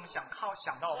或者我们想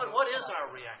到我们 what is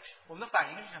our reaction? 我们的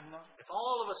反应是什么呢？ If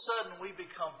all of a sudden we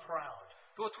become proud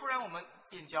如果突然我们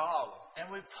变骄傲了， and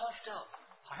we're puffed up,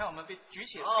 好像我们被举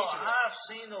起 oh, 推起来， I've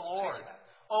seen the 推 Lord. 起来，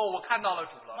哦，我看到了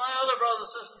主了。 My other brothers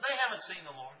and sisters, they haven't seen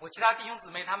the Lord. 我其他弟兄姊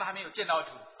妹他们还没有见到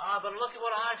主， But look at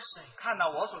what I've seen. 看到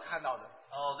我所看到的，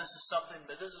 Oh, this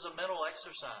is a mental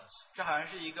exercise. 这好像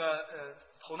是一个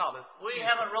头脑的 We 运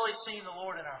haven't 动。 really seen the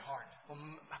Lord in our heart. 我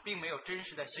们并没有真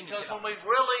实的心里 Because 见到 when。we've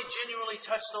really, genuinely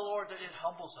touched the Lord, it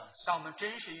humbles us. 当我们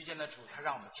真实遇见了主，他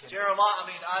让我们谦卑。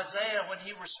 Isaiah, when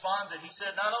he responded, he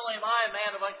said, not only am I a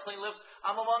man of unclean lips,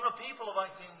 I'm among a people of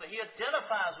unclean lips. He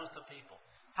identifies with the people.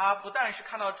 他不但是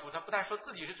看到主，他不但说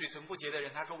自己是嘴唇不洁的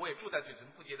人，他说我也住在嘴唇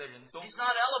不洁的人中。 He's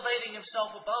not elevating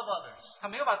himself above others. 他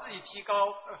没有把自己提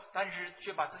高，但是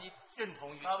却把自己认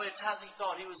同于， Probably it's how he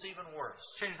thought he was even worse.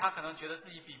 甚至他可能觉得自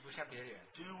己比不上别人。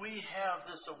 Do we have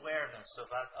this awareness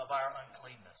of our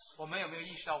uncleanness? 我们有没有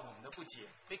意识到我们的不洁？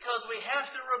 Because we have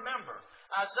to remember,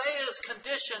 Isaiah's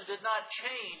condition did not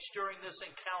change during this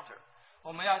encounter.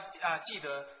 我们要记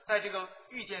得，在这个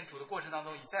遇见主的过程当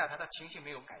中，以赛亚他的情形没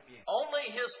有改变，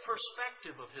 Only his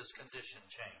perspective of his condition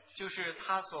changed. 就是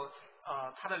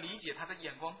他的理解，他的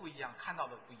眼光不一样，看到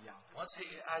的不一样。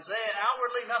 Isaiah,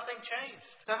 outwardly nothing changed.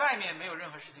 在外面没有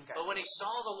任何事情改 But 变， when he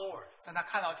saw the Lord, 但他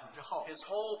看到主之后， his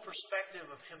whole perspective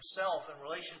of himself in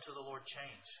relation to the Lord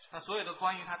changed. 那所有的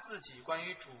关于他自己、关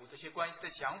于主这些关系的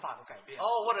想法都改变。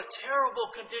 Oh, what a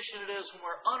terrible condition it is when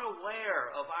we're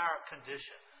unaware of our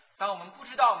condition. 当我们不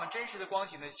知道我们真实的光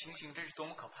景的情形，这是多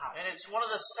么可怕！ And it's one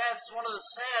of the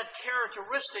sad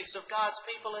characteristics of God's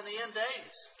people in the end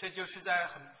days. 这就是在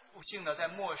很不幸的在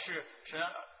末世神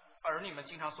儿女们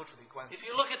经常所处的一个关系。 If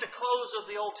you look at the close of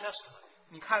the Old Testament,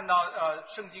 你看到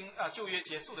圣经旧约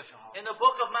结束的时候， in the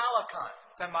book of Malachi,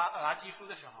 在马基书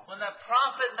的时候， when that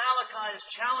prophet Malachi is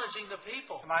challenging the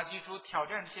people, 马基书挑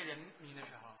战这些人民的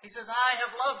时候， he says, I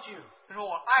have loved you. 他说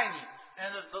我爱你。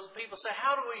 And the people say,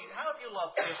 how have you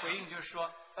loved 这 me? 回应就是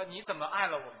说，你怎么爱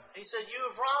了我们？ He said, you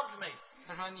have robbed me.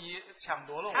 他说你抢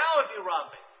夺了我， How have you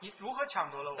robbed me? 你如何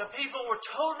抢夺了 The 我？ people were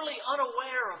totally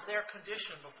unaware of their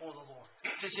condition before the Lord.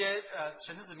 这些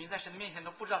神的子民在神的面前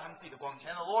都不知道他们自己的光景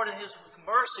And。the Lord in His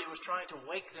mercy was trying to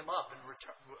wake them up and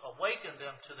awaken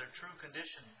them to their true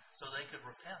condition so they could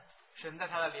repent. 神在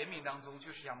他的怜悯当中，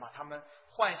就是想把他们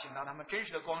唤醒到他们真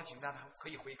实的光景，让他们可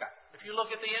以悔改。 If you look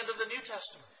at the end of the New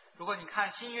Testament, 如果你看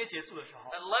新约结束的时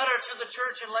候， that letter to the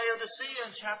church in Laodicea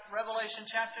in Revelation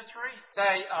chapter 3,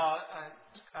 在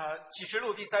启示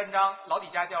录第3章老底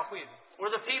嘉教会， were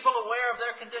the people aware of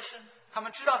their condition? 他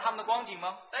们知道他们的光景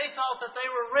吗？ They thought that they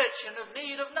were rich and of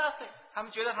need of nothing. 他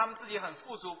们觉得他们自己很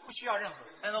富足，不需要任何。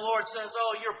 And the Lord says,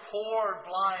 oh, you're poor and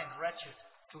blind, wretched.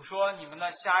 主说你们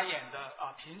的瞎眼的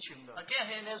贫穷的，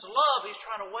 Again, in His love, He's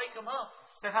trying to wake them up.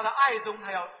 在他的爱中，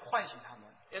他要唤醒他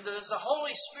们。 And as the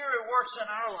Holy Spirit works in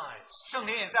our lives, 圣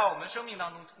灵也在我们生命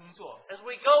当中工作， as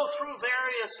we go through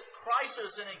various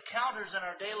crises and encounters in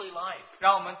our daily life,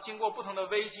 让我们经过不同的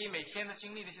危机，每天的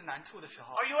经历那些难处的时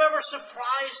候， are you ever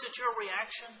surprised at your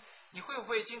reaction? 你会不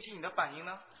会惊奇你的反应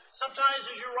呢？ Sometimes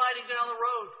as you're riding down the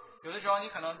road, 有的时候你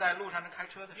可能在路上开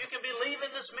车的时 you 候， can be leaving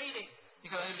this meeting. 你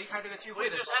可能离开这个聚 We 会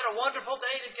的 just 时候， had a wonderful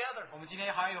day together. 我们今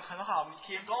天好像有很好的一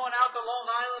天， Going out the Long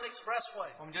Island Expressway.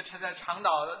 我们就车在长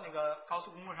岛的那个高速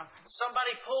公路上，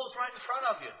 Somebody pulls right in front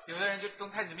of you. 有的人就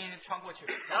从在你的面前穿过去，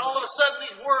 And all of a sudden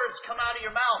these words come out of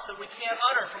your mouth that we can't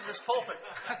utter from this pulpit.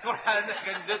 突然那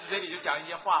个你的嘴里就讲一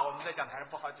些话，我们在讲台上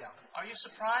不好讲。 Are you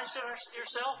surprised at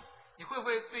yourself? 你会不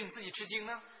会对你自己吃惊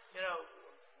呢？ You know,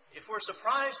 if we're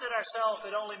surprised at ourselves,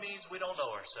 it only means we don't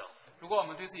know ourselves. 如果我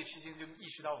们对自己吃惊，就意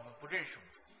识到我们不认识我们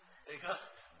自己。 Because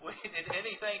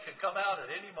anything can come out at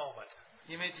any moment.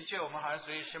 因为的确，我们好像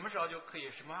随意什么时候就可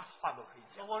以，什么话都可以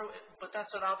讲。 But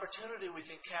that's an opportunity we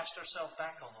can cast ourselves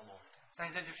back on the Lord.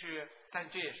 但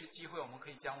这也是机会，我们可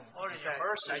以将我们 Lord, 自 in 己 your 来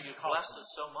mercy, 依 you 靠。 blessed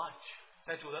us so much.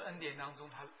 在主的恩典当中，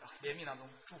他怜悯当中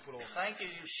祝福了我们。 Thank you,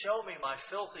 you show me my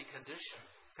filthy condition.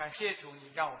 感谢主，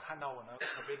你让我看到我那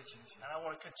可悲的情形。 And I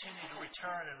want to continue to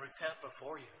return and repent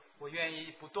before you. 我愿意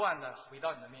不断的回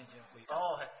到你的面前悔改。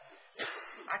 Oh,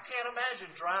 I can't imagine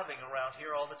driving around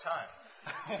here all the time.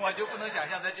 我就不能想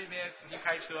象在这边离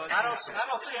开车。 I don't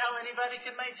see how anybody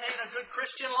can maintain a good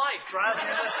Christian life driving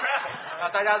in this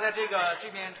traffic. 大家在这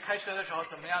边开车的时候，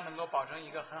怎么样能够保证一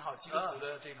个很好基督徒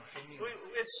的这种生命？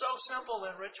 It's so simple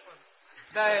in Richmond.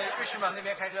 在瑞士嘛那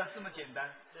边开车这么简单。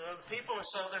 People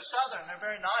are they're southern, they're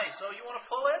very nice. So you want to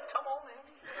pull in? Come on in.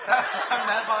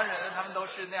 南方人他们都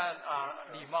是那样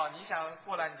礼貌，你想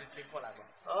过来你就直接过来吧。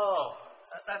 Oh,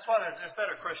 that's why there's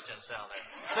better Christians down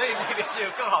there. 所以那边就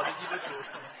有更好的基督徒。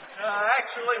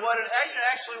Actually, what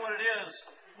it is,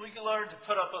 we can learn to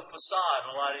put up a facade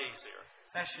a lot easier.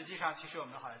 但实际上，其实我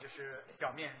们好像就是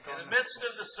表面 In 装 the 的。 midst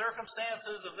of the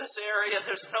circumstances of this area,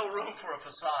 there's no room for a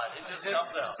facade. It just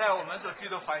comes out. 在我们所居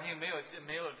的环境，没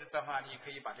有办法，你可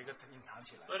以把这个隐藏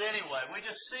起来。 But anyway, we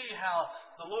just see how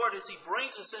the Lord, as He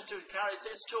brings us into encounter,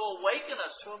 it's to awaken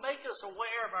us, to make us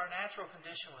aware of our natural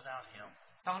condition without Him.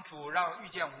 当主遇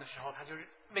见我们的时候，他就是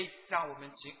让我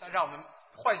们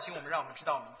唤醒我们，让我们知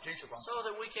道我们真实光景， So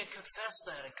that we can confess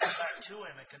that and come back to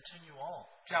Him and continue on.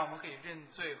 这样我们可以认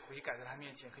罪悔改，在他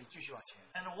面前可以继续往前。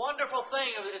 And the wonderful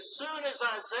thing, as soon as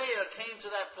Isaiah came to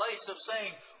that place of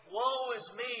saying, "Woe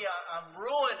is me, I'm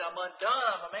ruined, I'm undone,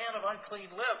 I'm a man of unclean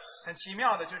lips," 很奇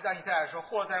妙的就是当以赛亚说：“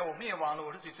祸在我灭亡了，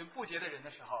我是嘴唇不洁的人”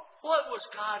的时候， what was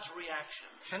God's reaction?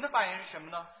 神的反应是什么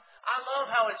呢？ I love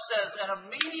how it says, and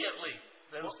immediately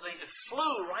it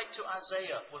flew right to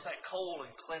Isaiah with that coal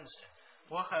and cleansed him.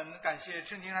 我很感谢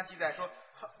圣经上记载说，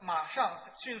马上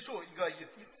迅速一个以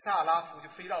撒拉夫就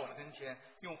飞到我的跟前，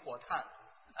用火炭。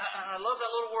 And I love that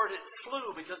little word, it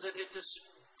flew, because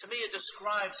to me it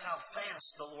describes how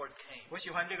fast the Lord came. 我喜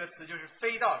欢这个词，就是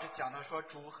飞到，这讲到说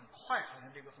主很快，好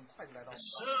像这个很快就来到我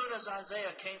As 们。 soon as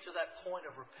Isaiah came to that point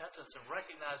of repentance and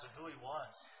recognizing who he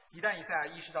was, 一旦以赛亚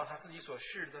意识到他自己所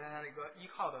示的，在他那个依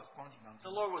靠的光景当 the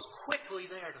中， Lord was quickly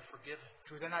there to forgive him.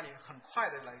 主在那里很快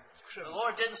的来赦 The 免。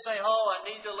 Lord didn't say, "Oh, I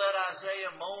need to let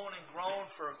Isaiah moan and groan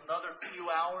for another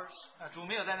few hours." 主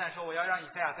没有在那说我要让以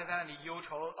赛亚在那里忧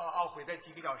愁懊悔在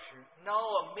几个小时， No,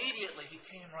 immediately he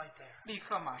came right there. 立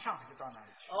刻马上他就到那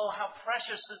里去。 Oh, how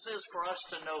precious this is for us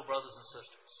to know, brothers and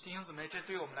sisters. 弟兄姊妹，这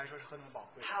对我们来说是何等宝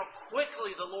贵！ How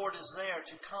quickly the Lord is there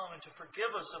to come and to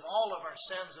forgive us of all of our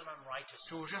sins and unrighteousness.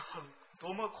 主是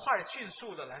多么快迅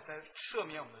速的来在赦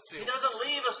免我们的 He 罪， doesn't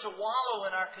leave us to wallow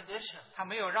in our condition. 他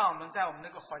没有让我们在我们那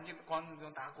个环境光景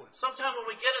中打滚。 Sometimes when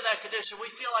we get in that condition, we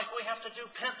feel like we have to do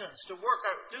penance, to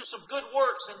do some good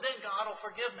works, and then God will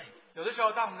forgive me. 有的时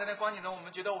候，当我们在那光景中，我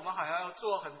们觉得我们好像要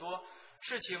做很多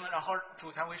事情，然后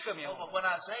主才会赦免 Oh, 我 but 们。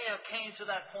 when Isaiah came to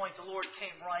that point, the Lord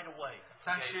came right away.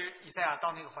 但是以赛亚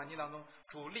到那个环境当中，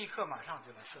主立刻马上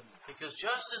就来赦免。 Because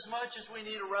just as much as we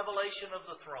need a revelation of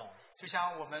the throne, 就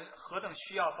像我们何等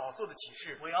需要宝座的启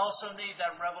示， we also need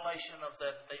that revelation of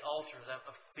the altar,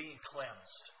 of being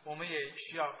cleansed. 我们也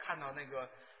需要看到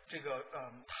这个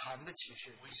坛的启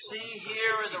示。 We see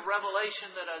here in the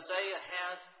revelation that Isaiah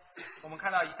had 我们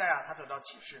看到以赛亚他得到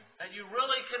启示， that you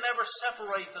really can never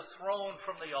separate the throne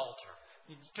from the altar.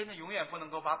 你真的永远不能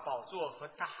够把宝座和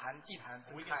祭坛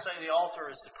We 分 can 开。 say the altar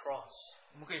is the cross.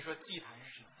 我们可以说祭坛是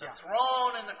十字 The 架，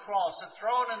 throne and the cross, the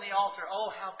throne and the altar,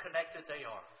 oh, how connected they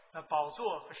are. 那宝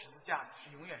座和十字架是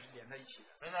永远是连在一起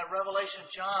的。 In that Revelation,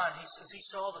 John, he says he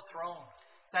saw the throne.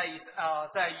 在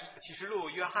启示录，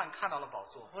约翰看到了宝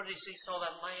座， What did he see? He saw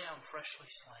that lamb freshly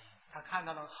slain. 他看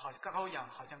到了好羔羊，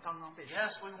好像刚刚被杀。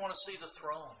 Yes, we want to see the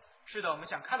throne. 是的，我们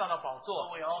想看到了宝 But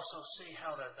座， we also see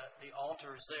how the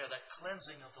altar is there, that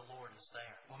cleansing of the Lord is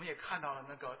there. 我们也看到了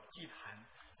那个祭坛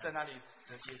在那里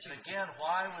得洁净 And。again,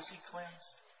 why was he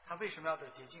cleansed? 他为什么要得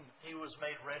洁净呢？ He was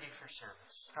made ready for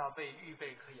service. 他要被预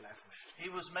备可以来服侍，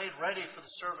 He was made ready for the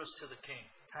service to the king.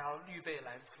 他要预备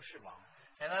来服侍王。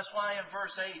 And that's why in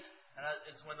verse 8,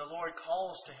 it's when the Lord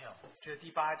calls to him. 这是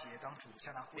第8节，当主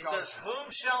向他呼 He 召的 says, 时候， "Whom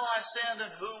shall I send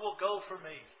and who will go for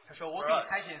me?" 他说：“我可以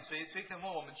差遣谁肯为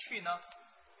我们去呢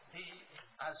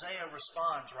Isaiah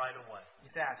responds right away.？” 以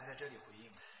赛亚就在这里回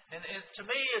应。 And to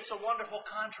me, it's a wonderful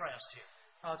contrast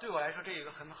here. 对我来说，这有一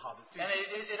个很好的对 And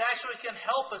比， it actually can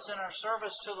help us in our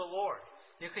service to the Lord.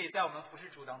 也可以在我们服侍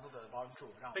主当中的帮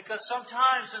助。让 Because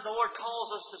sometimes the Lord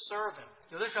calls us to serve Him.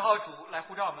 有的时候主来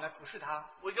呼召我们来服侍他，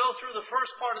 We go through the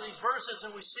first part of these verses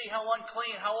and we see how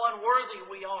unclean, how unworthy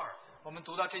we are. 我们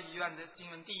读到这一段的经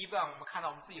文第一段，我们看到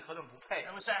我们自己何等不配。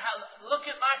 And we say, "Look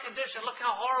at my condition. Look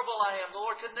how horrible I am. The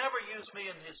Lord could never use me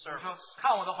in His 我说 service."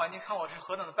 看我的环境，看我是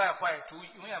何等的败坏，主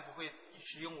永远不会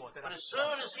使用我在他 But 的 as 身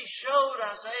上。 soon as He showed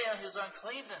Isaiah his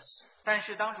uncleanness, 但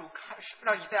是当主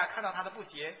让以赛亚看到他的不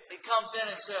洁， He comes in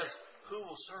and says, "Who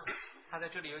will serve me?" 他在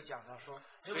这里有讲到说，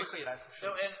 It 谁 was- 可以来服侍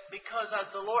And because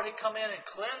the Lord had come in and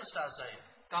cleansed Isaiah,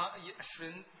 当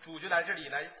主就来这里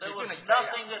来洁 there 净 was 了以赛亚，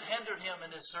 nothing that hindered him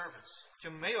in his service. 就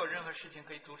没有任何事情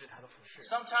可以阻止他的服侍。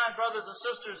 Sometimes, brothers and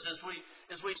sisters,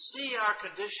 as we see our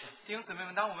condition, 弟兄姊妹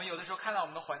们，当我们有的时候看到我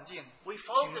们的环境， we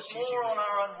focus more on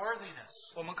our unworthiness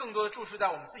我们更多的注视在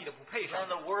我们自己的不配 than 上，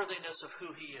 the worthiness of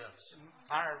who He is.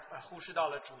 反而忽视到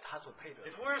了主他所配得的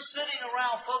If。we're sitting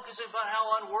around focusing about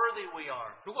how unworthy we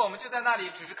are, 如果我们就在那里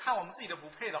只是看我们自己的不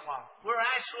配的话， we're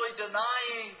actually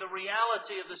denying the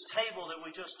reality of this table that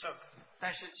we just took.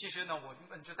 但是其实呢，我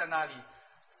们就在那里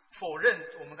否认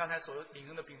我们刚才所领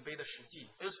用的饼杯的实际。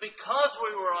 It was because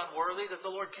we were unworthy that the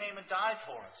Lord came and died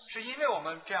for us. 是因为我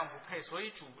们这样不配，所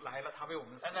以主来了，他为我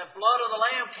们死。 And that blood of the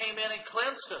Lamb came in and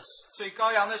cleansed us. 所以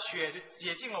羔羊的血就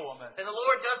洁净了我们， And the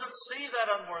Lord doesn't see that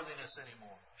unworthiness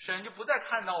anymore. 神就不再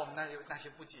看到我们那些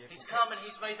不洁。 He's come and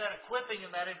He's made that equipping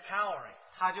and that empowering.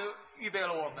 他就预备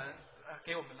了我们，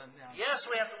给我们的那样。 Yes,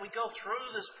 we go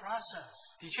through this process.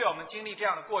 的确，我们经历这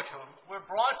样的过程， We're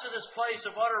brought to this place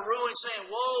of utter ruin, saying,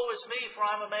 "Woe is me, for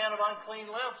I'm a man of unclean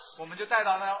lips." 我们就带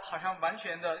到那好像完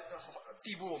全的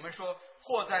地步。我们说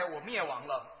祸在我灭亡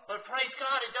了， But praise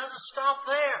God, it doesn't stop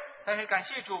there. 但是感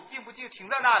谢主，并不就停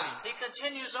在那里， He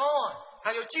continues on,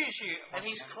 他就继续 and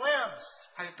He's cleansed.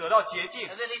 他就得到洁净。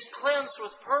 And then He's cleansed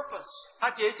with purpose. 他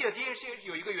洁净的这是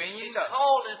有一个原因 He's 的，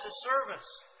 called into service.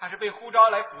 他是被呼召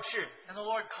来服侍。 And the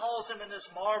Lord calls him in this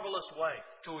marvelous way.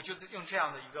 主就用这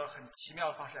样的一个很奇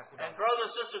妙的方式来呼召 And。brothers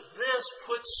and sisters, this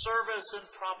puts service in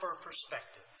proper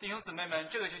perspective. 弟兄姊妹们，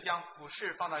这个就将服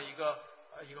侍放到一个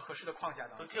合适的框架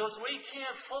当中。 Because we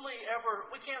can't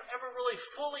ever really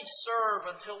fully serve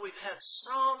until we've had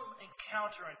some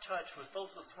encounter and touch with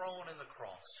both the throne and the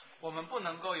cross. 我们不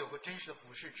能够有个真实的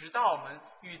服侍，直到我们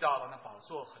遇到了那宝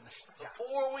座和那十字架。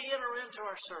 Before we enter into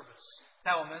our service,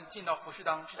 在我们进到服侍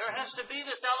当中之 there 前， has to be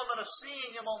this element of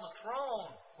seeing Him on the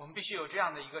throne, 我们必须有这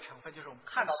样的一个成分，就是我们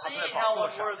看到他在 seeing 宝 how 座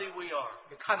上， unworthy we are.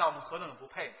 也看到我们何等的不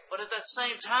配。 But at the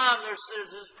same time, there's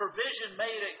this provision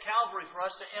made at Calvary for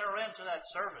us to enter into that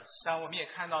service. 但我们也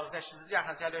看到了，在十字架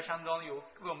上加略山庄有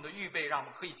为我们的预备，让我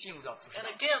们可以进入到服侍 And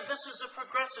当中。 again, this is a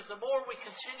progressive. The more we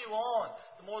continue on,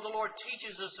 the more the Lord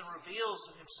teaches us and reveals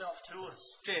Himself to us.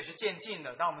 这也是渐进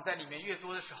的。当我们在里面越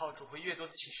多的时候，主会越多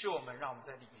的启示我们，让我们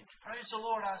在里面。 Praise the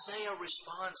Lord. Isaiah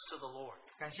responds to the Lord.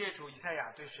 感谢主，以赛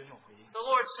亚对神有回应。 The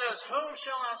Lord says, "Whom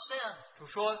shall I send?" 主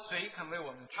说：“谁肯为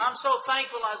我们去？” I'm so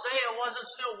thankful Isaiah wasn't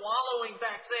still wallowing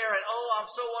back there and, "Oh, I'm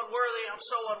so unworthy, I'm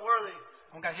so unworthy."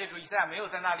 我们感谢主，以赛亚没有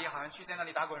在那里，好像去在那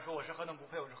里打滚，说我是何等不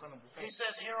配，我是何等不配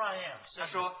He。says, "Here I am." 他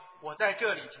说：“我在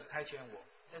这里，请差遣我。”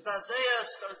 As Isaiah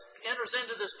enters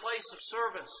into this place of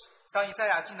service, 当以赛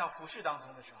亚进到服饰当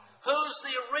中的时候， who's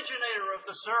the originator of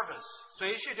the service?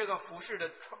 谁是这个服饰的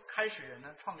开始人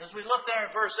呢？创造 As we look there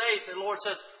in verse 8, the Lord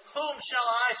says, "Whom shall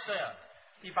I send?"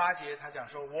 第8节，他讲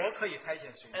说：“我可以差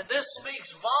遣谁 And this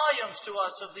speaks volumes to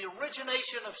us of the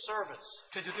origination of service.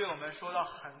 这就对我们说到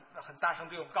很大声，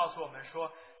对我们告诉我们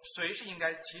说，谁是应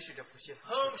该起始这服饰？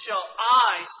 Whom shall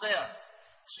I send?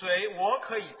 谁我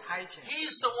可以差遣？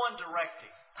 He's the one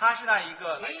directing. 他是那一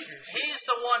个来 He's, 指示， he's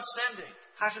the one sending.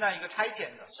 他是那一个差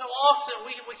遣的。 So often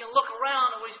we can look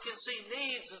around and we can see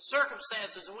needs and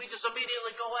circumstances and we just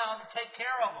immediately go out and take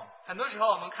care of them. 很多时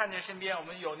候，我们看见身边我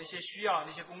们有那些需要、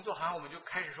那些工作，好像我们就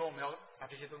开始说我们要把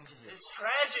这些东西解决。 It's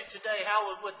tragic today how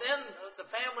within the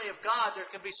family of God there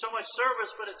can be so much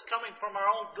service, but it's coming from our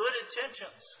own good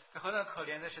intentions. 何等可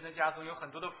怜的神的家中有很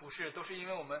多的服饰，都是因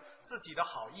为我们自己的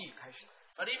好意开始的。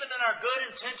 But even in our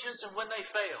good intentions and when they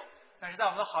fail, 但是在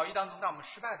我们的好意当中，在我们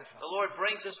失败的时 the 候， Lord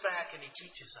brings us back and He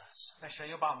teaches us. 那神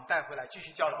又把我们带回来，继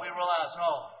续教导我 We 们。 realize,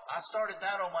 oh, I started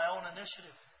that on my own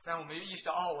initiative. 但我们又意识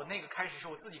到，哦，我那个开始是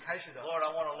我自己开始的。 Lord, I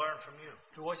want to learn from you.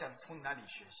 主，我想从你那里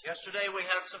学习。 Yesterday we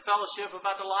had some fellowship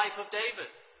about the life of David.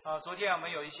 昨天我们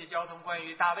有一些交通关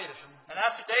于大卫的生活。 And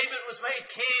after David was made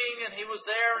king and he was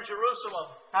there in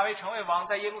Jerusalem, 大卫成为王，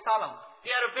在耶路撒冷， he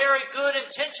had a very good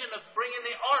intention of bringing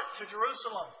the ark to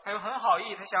Jerusalem. 他有很好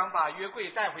意，他想把约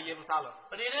柜带回耶路撒冷。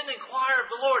 But he didn't inquire of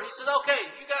the Lord. He said, "Okay,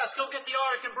 you guys go get the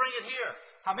ark and bring it here."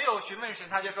 他没有询问神，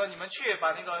他就说：“你们去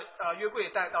把那个约柜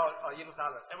带到耶路撒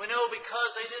冷。” And we know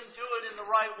because they didn't do it in the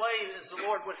right way as the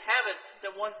Lord would have it,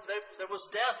 that there was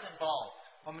death involved.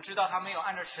 我们知道他没有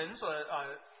按照神所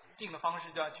定的方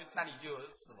式，就那里就有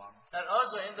死亡。 That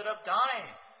Uzzah ended up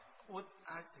dying.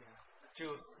 只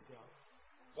有死掉了，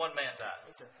 One man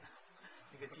died. 对，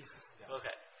那个祭司死掉了。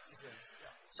 Okay. 祭司死掉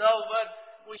了 So, but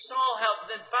we saw how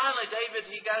then finally David,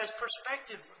 he got his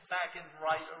perspective back in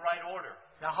right order.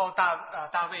 然后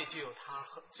大卫就有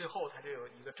最后他就有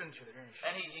一个正确的认识，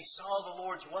 And he saw the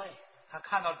Lord's way. 他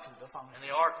看到主的方 And 式，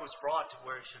 the ark was brought to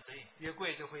where it should be. 约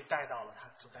柜就会带到了他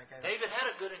所在该的。 David had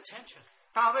a good intention,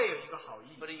 大卫有一个好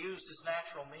意， but he used his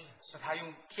natural means. 那他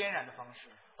用天然的方式。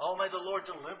 Oh, may the Lord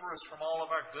deliver us from all of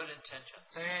our good intentions.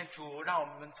 但愿主让我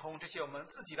们从这些我们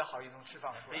自己的好意中释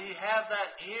放出来， We have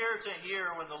that ear to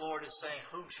hear when the Lord is saying,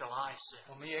 "Whom shall I send?"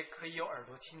 我们也可以有耳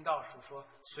朵听到主说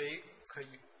谁可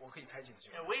以，我可以差遣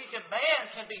谁。 And man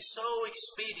can be so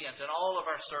expedient in all of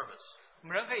our service. 我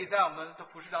们人可以在我们的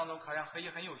服饰当中好像可以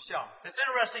很有效。 It's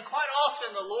interesting, quite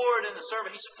often the Lord in the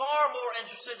service, He's far more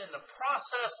interested in the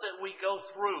process that we go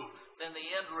through than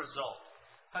the end result.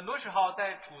 很多时候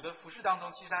在主的服饰当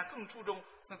中，其实他更注重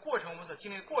那过程我们所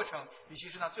经历的过程，与其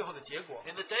是那最后的结果。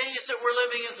 In the days that we're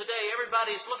living in today,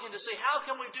 everybody is looking to see how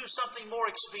can we do something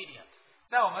more expedient.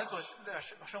 在我们所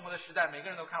生活的时代，每个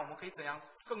人都看我们可以怎样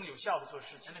更有效的做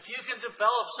事情。 And if you can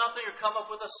develop something or come up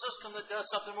with a system that does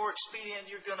something more expedient,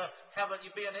 you'll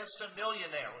be an instant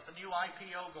millionaire with a new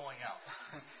IPO going out.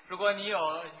 如果你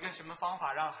有一个什么方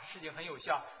法让事情很有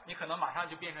效，你可能马上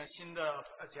就变成新的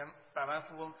百万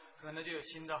富翁，可能就有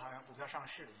新的好像股票上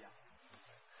市了一样。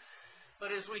 But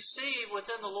as we see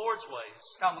within the Lord's ways,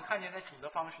 让我们看见在主的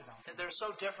方式当中， they're so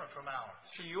different from ours.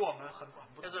 是与我们很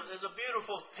不 There's 同。 a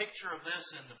beautiful picture of this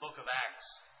in the book of Acts.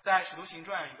 在《使徒行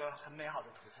传》有一个很美好的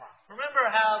图画。 Remember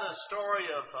how the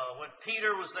story of when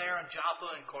Peter was there in Joppa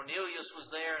and Cornelius was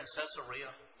there in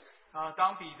Caesarea?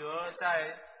 当彼得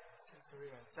在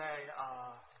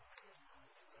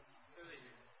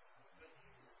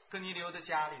哥尼流的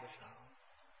家里的时候。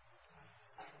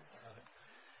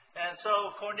 And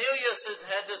so Cornelius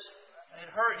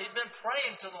he'd been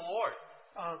praying to the Lord.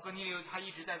 哥尼流他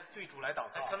一直在对主来祷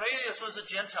And 告。 Cornelius was a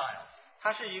Gentile,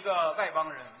 他是一个外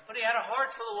邦人， but he had a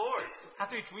heart for the Lord. 他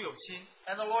对主有心。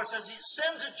 And the Lord says,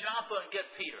 send to Joppa and get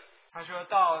Peter. 他说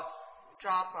到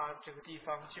扎巴这个地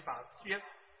方去把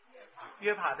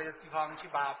约帕这个地方去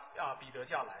把彼得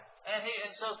叫来， And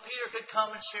so Peter could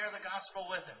come and share the gospel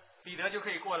with him. 彼得就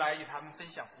可以过来与他们分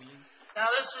享福音。 Now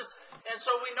and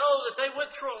so we know that they went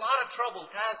through a lot of trouble.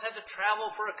 Guys had to travel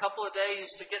for a couple of days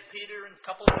to get Peter and a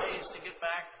couple of days to get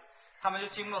back. 他们就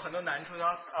经过很多难处，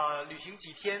要旅行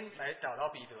几天来找到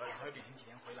彼得，然后旅行几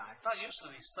天回来。 Not used to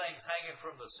these things hanging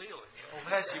from the ceiling. 我不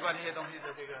太习惯这些东西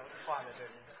的这个挂在这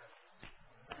里。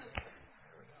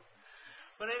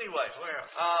 But anyway,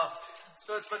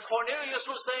 but Cornelius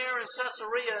was there in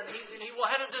Caesarea, and he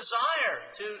had a desire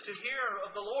to hear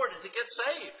of the Lord and to get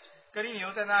saved. 哥尼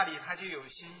流在那里，他就有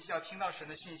心要听到神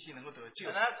的信息，能够得救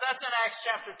And。that's in Acts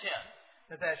chapter 10.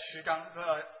 那在使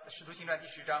徒行传第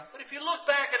10章。 But if you look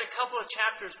back at a couple of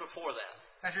chapters before that,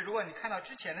 但是如果你看到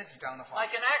之前的几章的话，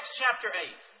 like in Acts chapter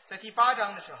 8, 在第8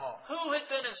章的时候， who had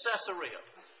been in Caesarea?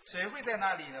 谁会在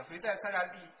那里呢？会在撒加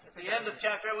利。 At the end of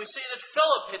chapter 8, we see that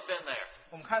Philip had been there.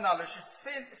 我们看到的是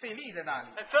腓利在那里。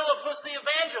 And Philip was the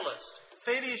evangelist.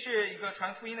 腓利是一个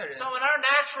传福音的人。 So in our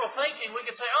natural thinking, we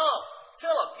could say, oh,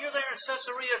 Philip, you're there in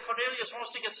Caesarea. Cornelius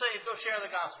wants to get saved. Go share the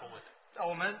gospel with him.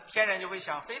 我们天然就会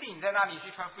想，腓利你在那里去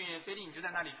传福音，腓利你就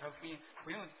在那里传福音，不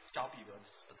用找彼得。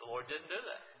 But the Lord didn't do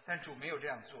that. 但主没有这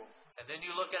样做。 And then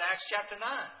you look at Acts chapter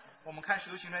 9. 我们看使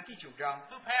徒行传第9章，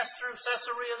 Who passed through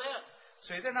Caesarea then?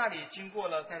 谁在那里经过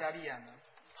了撒加利亚呢？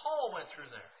 Paul went through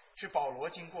there. 是保罗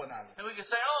经过那里。 And we could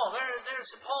say, oh, there's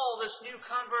Paul, this new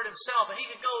convert himself, and he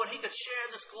could go and he could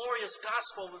share this glorious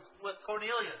gospel with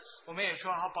Cornelius. 我们也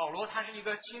说保罗他是一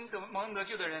个新蒙得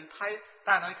救的人，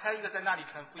他能开一个在那里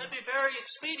传福音 That'd，be very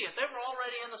expedient. They were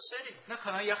already in the city. 那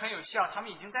可能也很有效，他们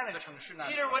已经在那个城市那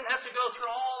里。 Peter wouldn't have to go through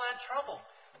all that trouble.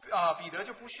 彼得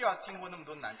就不需要经过那么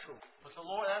多难处。 But the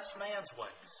Lord, that's man's ways.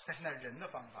 但是那人的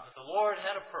方法， But the Lord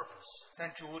had a purpose.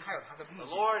 但主他有他的目 The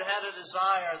的。 Lord had a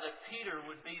desire that Peter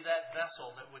would be that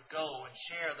vessel that would go and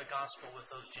share the gospel with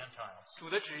those Gentiles. 主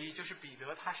的旨意就是彼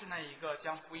得，他是那一个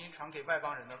将福音传给外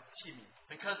邦人的器皿，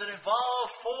 Because it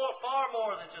involved far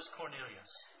more than just Cornelius.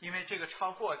 因为这个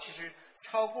其实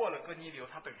超过了哥尼流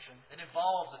他本身， It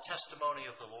involves the testimony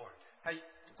of the Lord. 他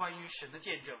关于神的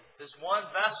见证。 This one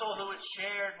vessel who had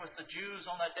shared with the Jews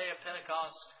on that day of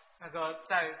Pentecost 那个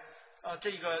在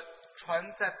这个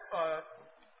传在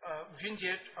五旬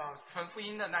节传福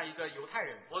音的那一个犹太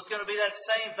人， was going to be that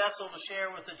same vessel to share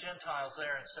with the Gentiles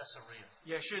there in Caesarea.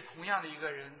 也是同样的一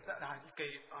个人在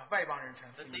给外邦人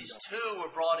传福 That 音 these 的。 two were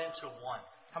brought into one.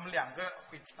 他们两个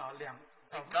会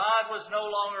And God was no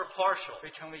longer partial,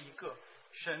 会成为一个，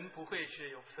神不会是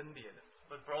有分别的，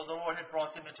 but the Lord had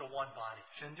brought them into one body.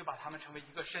 神就把他们成为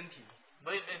一个身体。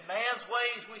 But in man's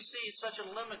ways, we see such a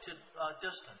limited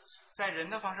distance. 在人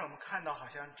的方式，我们看到好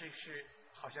像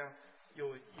有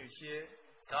些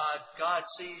God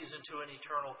sees into an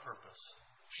eternal purpose.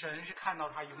 神是看到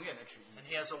他永远的旨意， And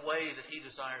He has a way that He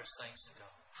desires things to go.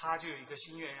 他就有一个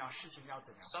心愿，让事情要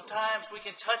怎样做。 Sometimes we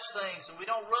can touch things and we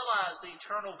don't realize the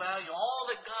eternal value, all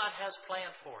that God has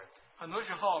planned for it. 很多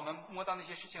时候我们摸到那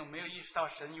些事情，没有意识到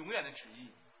神永远的旨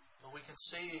意， But we can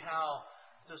see how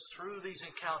just through these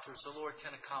encounters the Lord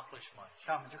can accomplish much.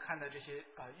 让我们就看到这些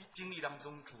经历当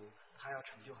中，主他要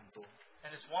成就很多。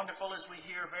 And it's wonderful as we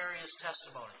hear various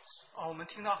testimonies 我们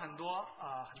听到很多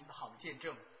很好的见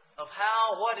证， of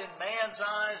how what in man's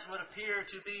eyes would appear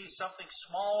to be something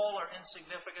small or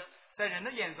insignificant 在人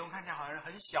的眼中看起来好像是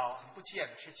很小、很不起眼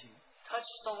的事情，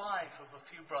 touched the life of a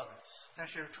few brothers, 但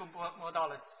是触摸到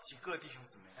了几个弟兄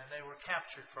姊妹， and they were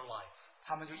captured for life.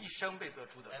 他们就一生被得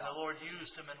主得 And the 到， Lord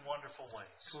used them in wonderful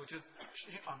ways. 主就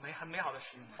很美好的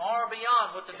使用他们， Far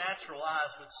beyond what the natural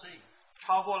eyes would see.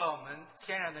 超过了我们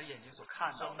天然的眼睛所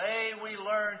看 So 到的。 may we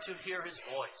learn to hear His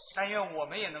voice. 但愿我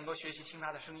们也能够学习听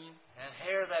他的声音。 And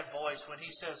hear that voice when He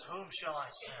says, Whom shall I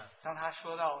send? 当他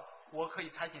说到我可以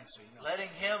差遣谁呢？ Letting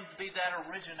Him be that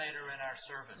originator in our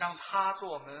service. 让他做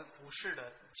我们服侍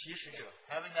的起始者，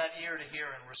 Having that ear to hear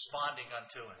and responding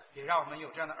unto Him. 也让我们有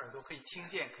这样的耳朵可以听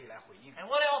见，可以来回应。 And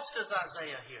what else does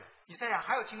Isaiah hear? 以赛亚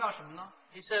还有听到什么呢？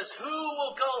 He says, Who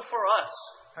will go for us?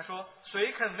 他说：“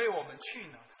谁肯为我们去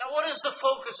呢 Now, what is the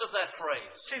focus of that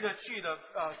phrase?？” 这个句的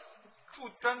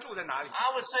专注在哪里？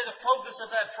 I would say the focus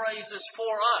of that phrase is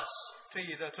for us, 这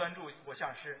里的专注，我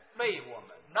想是为我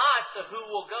们， not the who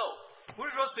will go. 不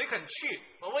是说谁肯去。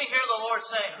 When we hear the Lord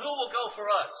saying, Who will go for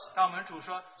us? 当我们主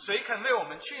说谁肯为我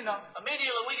们去呢？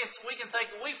 Immediately we can think,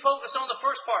 we focus on the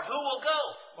first part, who will go?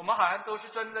 我们好像都是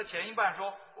专注在前一半，说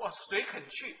哇谁肯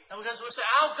去？ And because we say,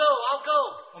 I'll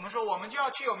go, 我们说我们就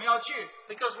要去，我们要去，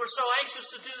 because we're so anxious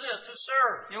to do this, to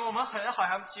serve. 因为我们好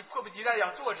像迫不及待地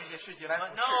要做这些事情来服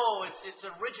But 侍。 no, it's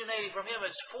originating from Him.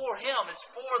 It's for Him. It's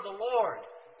for the Lord.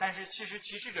 但是其实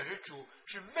启示者是主，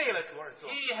是为了主而做。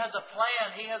 He has a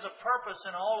plan. He has a purpose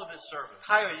in all of His service.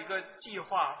 他有一个计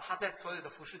划，他在所有的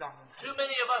服饰当中。 Too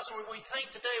many of us, we think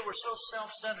today we're so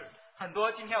self-centered. 很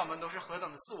多今天我们都是何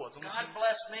等的自我中 God 心。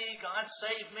 bless me. God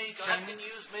save me. God can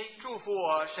use me. 祝福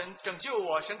我，神拯救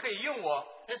我，神可以用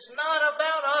我。 It's not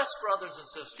about us, brothers and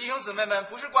sisters. 弟兄姊妹们，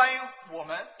不是关于我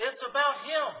们， It's about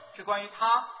Him. 是关于他。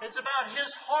 It's about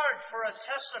His heart for a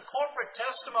corporate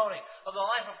testimony of the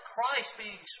life of Christ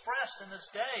being expressed in this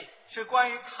day. 是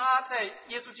关于他在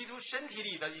耶稣基督身体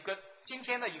里的今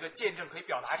天的一个见证，可以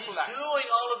表达 He's 出来。 doing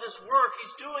all of this work.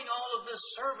 He's doing all of this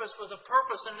service with a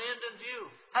purpose and an end in view.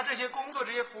 他这些工作、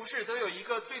这些服饰都有一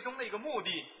个最终的一个目的。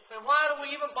 And why do we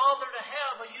even bother to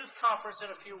have a youth conference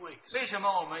in a few weeks? 为什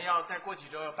么我们要再过几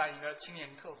周要办一个青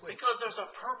年特会？ Because there's a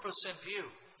purpose in view.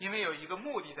 因为有一个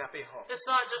目的在背后， It's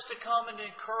not just to come and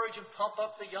encourage and pump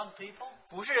up the young people.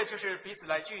 不是就是彼此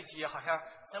来聚集，好像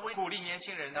鼓励年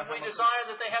轻人呢。 And we desire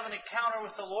that they have an encounter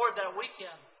with the Lord that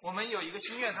weekend. 我们有一个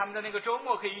心愿，他们在那个周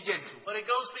末可以遇见主。 But it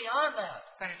goes beyond that.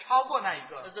 但是超过那一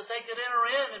个， Is that they could enter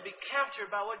in and be captured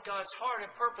by what God's heart and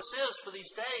purpose is for these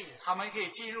days. 他们可以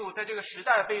进入在这个时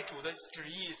代被主的旨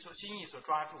意心意所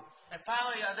抓住。 And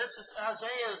finally,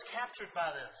 Isaiah is captured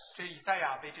by this. 这以赛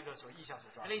亚被这个意象所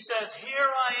抓 And 住。 he says, Here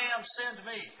I am, send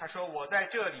me. 他说：“我在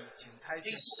这里，请差 He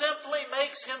遣。 simply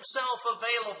makes himself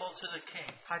available to the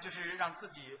king. ”他就是让自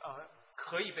己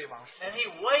可以被王使 And he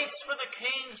waits for the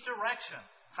king's direction.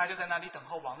 他就在那里等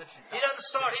候王的指 He 教。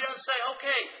 he doesn't say,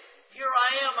 okay, here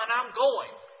I am and I'm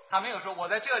going. 他没有说：“我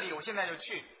在这里，我现在就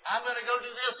去， I'm going to go do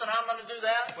this and I'm going to do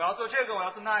that. 我要做这个，我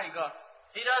要做那一个。”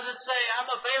 He doesn't say, I'm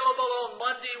available on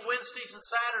Monday, Wednesdays, and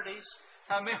Saturdays.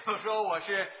 他没有说我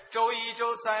是周一、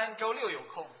周三、周六有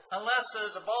空。 Unless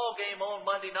there's a ball game on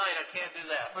Monday night, I can't do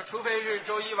that. 我除非是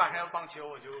周一晚上要棒球，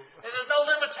我就 And there's no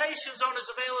limitations on his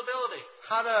availability.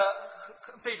 他的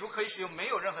被主可以使用，没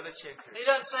有任何的限制。 He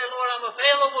doesn't say, Lord, I'm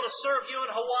available to serve you in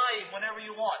Hawaii whenever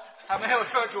you want. 他没有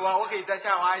说主啊，我可以在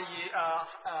夏威夷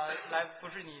来服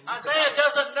侍你。 Isaiah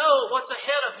doesn't know what's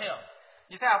ahead of him,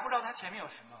 以赛亚不知道他前面有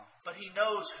什么， but he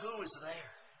knows who is there.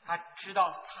 他知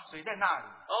道他谁在那里。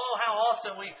 Oh, how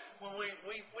often when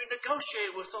we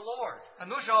negotiate with the Lord. 很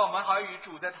多时候我们好像与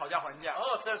主在讨价还价。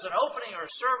 Oh, if there's an opening or a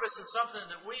service in something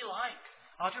that we like,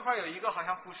 然后这块有一个好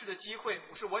像服侍的机会，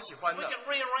不是我喜欢 we 的， can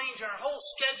rearrange our whole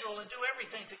schedule and do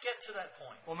everything to get to that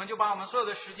point. 我们就把我们所有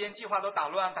的时间计划都打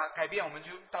乱、改变，我们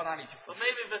就到那里去服 But 侍。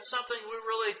 maybe if it's something we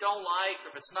really don't like,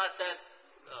 or if it's not that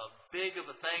big of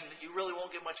a thing, that you really won't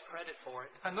get much credit for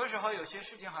it. 很多时候有些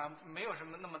事情好像没有什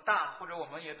么那么大，或者我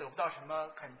们也得不到什么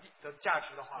肯定的价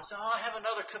值的话 We，say, oh, I have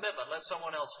another commitment. Let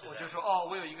someone else do 我就 that. 说哦，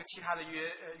我有一个其他的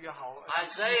约好，其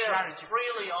他 Isaiah 人去。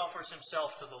 freely offers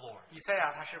himself to the Lord. 以赛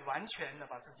亚他是完全的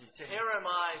把自己献给， Here am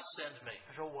I, send me.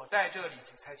 他说我在这里，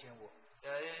请差遣我。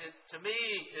 To me,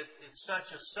 it's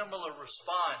such a similar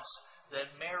response that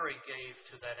Mary gave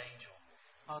to that angel.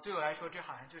 对我来说，这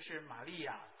好像就是玛利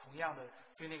亚同样的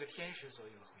对那个天使所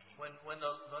有的回应。 When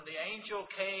the angel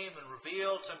came and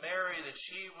revealed to Mary that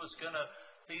she was going to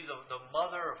be the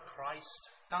mother of Christ,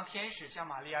 当天使向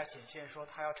玛利亚显现说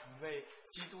他要成为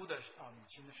基督的母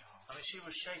亲的时候， I mean, she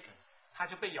was shaken. 他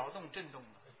就被摇动震动了。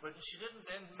 But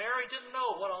and Mary didn't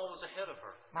know what all was ahead of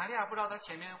her. 玛利亚不知道他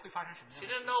前面会发生什么 She 样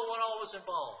的， didn't know what all was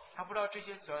involved. 他不知道这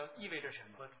些所意味着什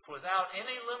么。 But without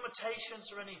any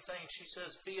limitations or anything, she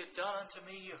says, Be it done unto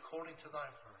me according to thy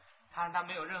word. 他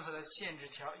没有任何的限制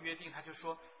约定，他就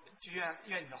说就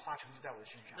愿你的话成就在我的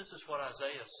身上。 This is what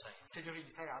Isaiah is saying. 这就是以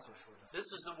赛亚所说的， This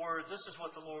is the word. This is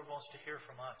what the Lord wants to hear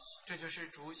from us. 这就是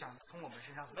主想从我们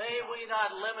身上所 May 听到。 we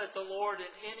not limit the Lord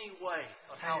in any way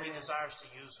of how He desires to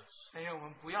use us. 但愿我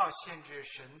们不要限制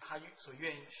神他所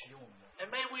愿意使用我们的。 And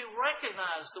may we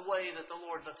recognize the way that the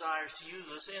Lord desires to use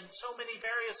us in so many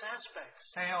various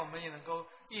aspects. 但愿我们也能够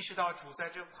意识到主在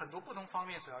这很多不同方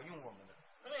面所要用我们的。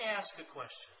 Let me ask a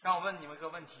question. 让我问你们一个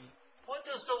问题： What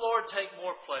does the Lord take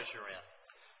more pleasure in?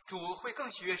 主会更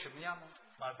喜悦什么样呢？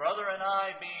 My brother and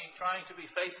I trying to be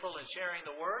faithful in sharing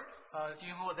the word? 弟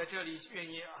兄和我在这里愿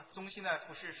意忠心的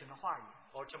服侍神的话语，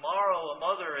 Or tomorrow a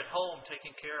mother at home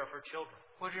taking care of her children?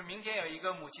 或是明天有一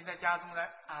个母亲在家中来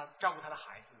照顾她的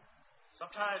孩子。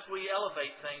 Sometimes we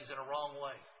elevate things in a wrong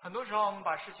way. 很多时候我们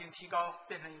把事情提高，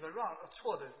变成一个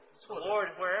错 The 的。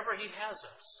 Lord, wherever He has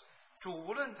us, 主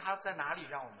无论他在哪里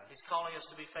让我们， He's calling us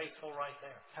to be faithful right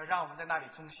there. 他让我们在那里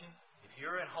忠心。 If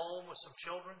you're at home with some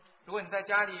children, 如果你在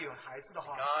家里有孩子的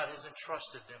话， God has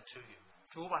entrusted them to you.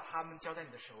 主把他们交在你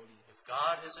的手里。 If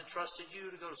God has entrusted you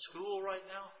to go to school right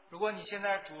now, 如果你现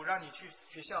在主让你去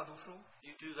学校读书，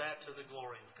 you do that to the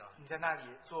glory of God. 你在那里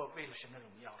做为了神的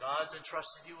荣耀。 God's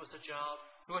entrusted you with a job,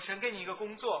 如果神给你一个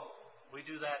工作， we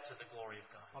do that to the glory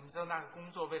of God. 我们做那个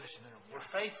工作为了神的荣耀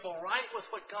We're，faithful right with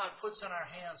what God puts in our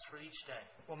hands for each day.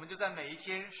 我们就在每一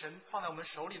天神放在我们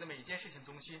手里的每一件事情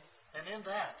中心， And in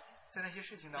that, 在那些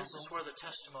事情当 this 中 is，where the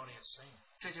testimony is seen.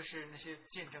 这就是那些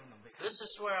见证能被看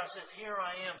This。is where I says, Here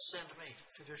I am, send me.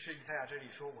 这就是以赛亚这里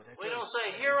说我在这 We 里。 don't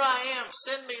say, Here I am,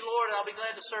 send me, Lord. I'll be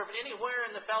glad to serve anywhere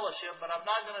in the fellowship, but I'm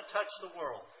not going to touch the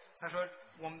world. 他说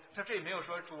他这里没有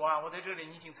说主啊，我在这里，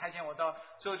你请差遣我到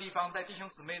所有地方，在弟兄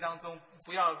姊妹当中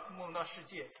不要没到世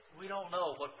界。 We don't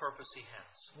know what purpose He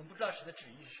has. 我们不知道神的旨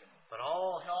意是什么， But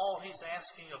all He's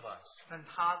asking of us 但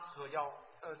他所要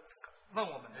问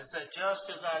我们的， is that just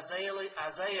as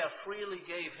Isaiah freely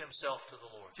gave himself to the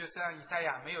Lord, 就像以赛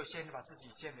亚没有先是把自己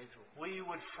献给主， we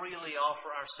would freely offer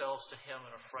ourselves to Him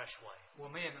in a fresh way. 我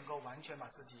们也能够完全把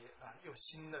自己又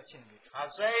新的献给主。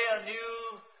 Isaiah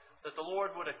knew that the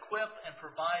Lord would equip and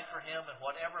provide for him in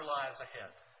whatever lies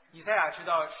ahead. 以赛亚知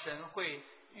道神会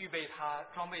预备他、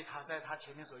装备他，在他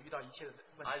前面所遇到一切的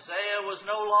问题。 Isaiah was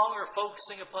no longer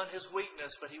focusing upon his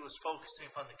weakness, but he was focusing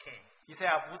upon the king. 以赛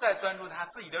亚不再专注他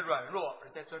自己的软弱，而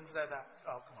在专注在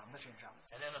王的身上。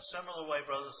 And in a similar way,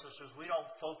 brothers and sisters, we don't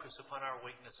focus upon our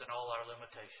weakness and all our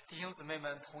limitations. 弟兄姊妹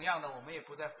们，同样的，我们也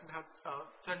不再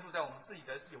专注在我们自己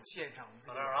的有限上，我们自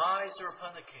己 But 的 our eyes are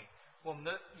upon the king. 我们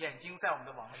的眼睛在我们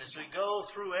的王 And 身 as 上 we。go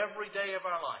through every day of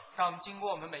our life, 当我们经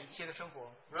过我们每一天的生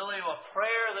活， really a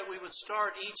prayer that we would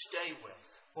start each day with.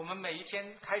 我们每一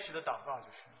天开始的祷告就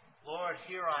是： Lord,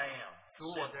 here I am. 主，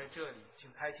我在这里，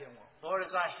请差遣我。 Lord,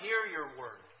 as I hear your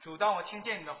word, 主，当我听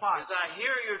见你的话 as，I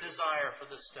hear your desire for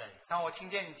this day, 当我听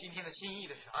见你今天的心意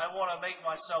的时候， I want to make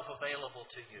myself available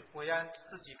to you. 我让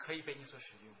自己可以被你所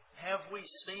使用。 Have we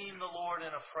seen the Lord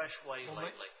in a fresh way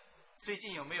lately? 最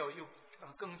近有没有又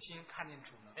更新看见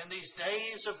主呢？ In these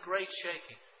days of great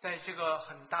shaking, 在这个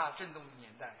很大震动的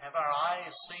年代， have our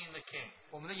eyes seen the King?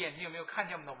 我们的眼睛有没有看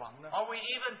见我们的王呢？ Are we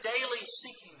even daily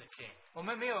seeking the King? 我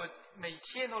们没有每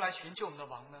天都来寻求我们的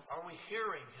王呢？ Are we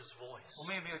hearing His voice? 我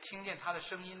们有没有听见他的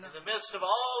声音呢 In？the midst of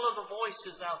all of the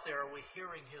voices out there, are we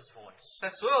hearing His voice? 在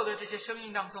所有的这些声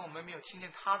音当中，我们没有听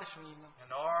见他的声音呢？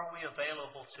 And are we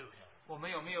available to Him? 我们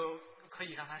有没有可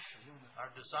以让他使用呢？ Our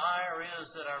desire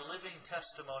is that our living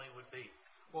testimony would be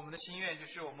我们的心愿就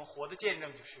是我们活的见证，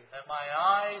就是 that my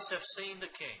eyes have seen the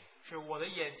King, 是我的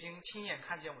眼睛亲眼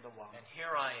看见我的王。 and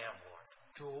here I am,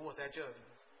 Lord. 主，我在这里。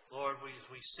 Lord, we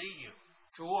see you.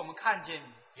 主，我们看见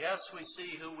你。 Yes, we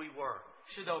see who we were.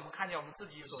 是的，我们看见我们自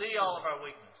己 We 所 see 做 all of 的， our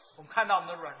weakness. 我们看到我们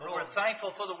的软 But 弱。 we're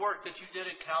thankful for the work that you did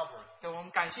at Calvary. 对，我们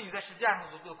感谢你在十字架上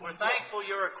所做的 We're 工作。 thankful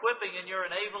your equipping and your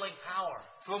enabling power.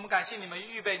 主，我们感谢你们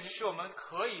预备，你使我们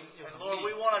可以有 And 能 Lord, we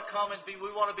力。 want to come and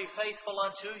we want to be faithful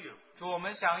unto you. 主，我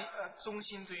们想忠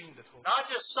心对于你的托付， Not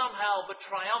just somehow, but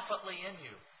triumphantly in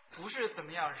you. 不是怎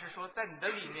么样，而是说在你的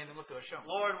里面能够得胜。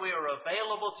 Lord, we are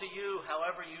available to you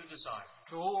however you desire.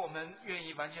 主，我们愿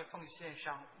意完全奉献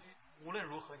上，无论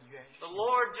如何你愿意。 The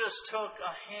Lord just took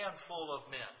a handful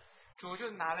of men 主就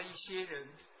拿了一些人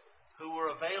who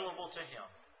were available to Him,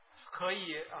 可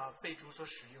以被主所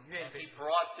使用，愿意 and 被 He 主所使用，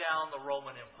 brought down the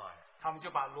Roman Empire. 他们就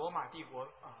把罗马帝国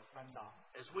翻倒。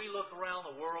 As we look around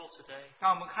the world today,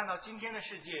 当我们看到今天的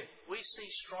世界， we see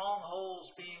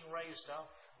strongholds being raised up.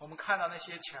 我们看到那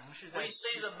些强势在 We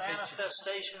see the 被取代，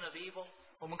 manifestation of evil,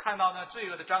 我们看到那罪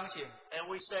恶的彰显。 and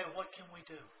we say, what can we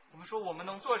do? 我们说我们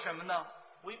能做什么呢？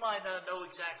 we might not know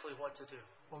exactly what to do.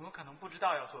 我们可能不知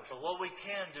道要做什 But 么， what we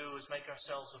can do is make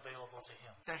ourselves available to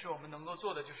Him. 但是我们能够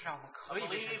做的就是让我们 I 可以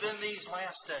为神 believe 做 in 事。 these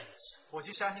last days, 我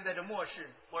就相信在这末世，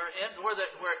 where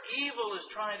evil is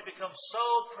trying to become so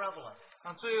prevalent,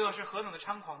 让罪恶是何等的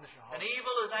猖狂的时候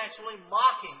and，evil is actually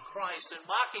mocking Christ and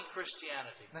mocking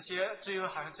Christianity. 那些罪恶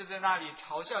好像就在那里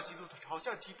嘲笑基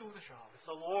督的时候， If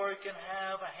the Lord can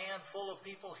have a handful of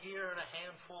people here and a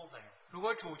handful there 如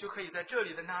果主就可以在这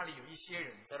里在那里有一些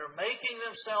人， that are making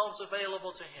themselves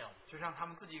available to Him 就让他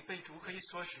们自己被主可以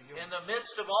所使用， in the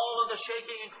midst of all of the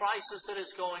shaking and crisis that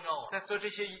is going on, 在做这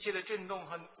些一切的震动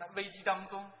和危机当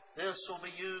中， this will be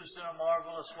used in a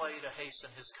marvelous way to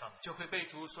hasten His coming. 就会被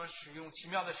主所使用，奇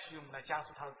妙的使用来加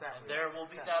速他的再 And 回。 there will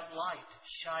be that light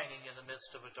shining in the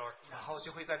midst of a dark 然后 place.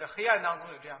 就会在这黑暗当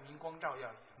中有这样明光照耀。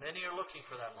 Many are looking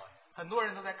for that light. 很多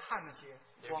人都在看那些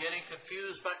They're 光， getting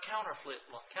confused by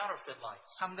counterfeit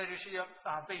lights. 他们在这些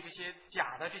被这些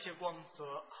假的这些光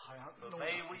所好像 But 弄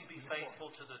may we 迷 be 惑。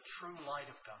 faithful to the true light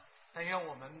of God. 但愿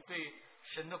我们对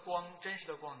神的光、真实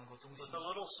的光能够忠心 With。a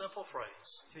little simple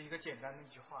phrase, 就一个简单的一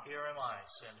句话， Here am I,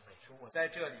 send me. 说我在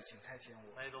这里，请差遣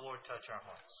我。 May the Lord touch our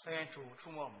hearts. 但愿主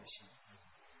触摸我们的心。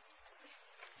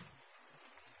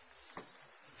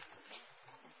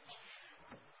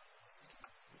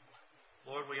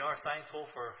 Lord, we are thankful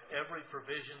for every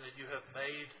provision that you have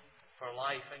made for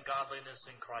life and godliness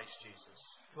in Christ Jesus.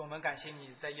 主，我们感谢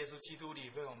你在耶稣基督里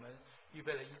为我们预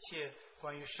备了一切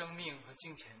关于生命和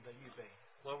金钱的预备。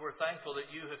 Lord, we're thankful that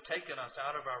you have taken us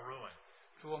out of our ruin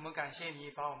主，我们感谢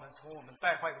你把我们从我们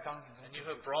败坏的钢琴中 and you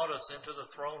救 have 出， brought us into the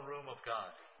throne room of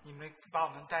God. 你们把我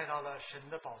们带到了神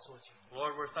的宝座前。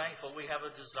 Lord, we're thankful we have a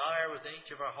desire within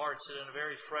each of our hearts that in a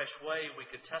very fresh way we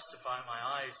could testify, my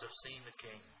eyes have seen the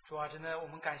King. 主啊，真的，我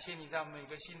们感谢你在每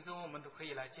个心中，我们都可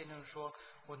以来见证说，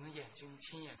我们的眼睛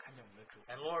亲眼看见我们的主。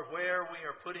 And Lord, where we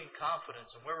are putting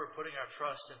confidence and where we're putting our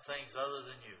trust in things other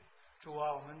than you, 主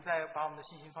啊，我们在把我们的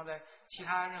信心放在其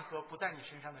他任何不在你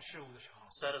身上的事物的时候，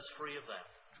 set us free of that,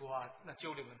 主啊，那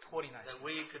救领我们脱离那些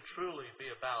that。we could truly be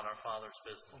about our Father's 我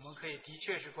business. 们可以的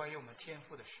确是关于我们天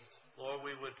赋的事情。 Lord,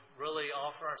 we would really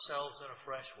offer ourselves in a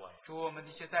fresh way, 主，我们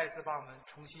的确再一次把我们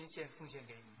重新奉献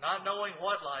给你。 not knowing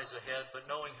what lies ahead, but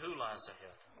knowing who lies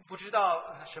ahead. 不知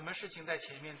道什么事情在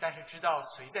前面，但是知道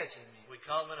谁在前面。 We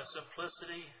come in a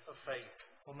simplicity of faith.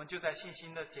 我们就在信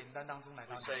心的简单当中来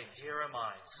到 We 你 say, 面前。 Here am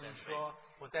I, 我 send 们 me. 说，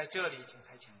我在这里，请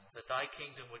差遣我。 That thy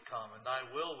kingdom would come and thy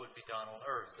will would be done on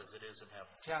earth as it is in heaven.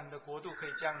 这样你的国度可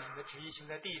以降临，你的旨意行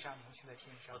在地上，如行在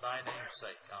天上 For。thy name's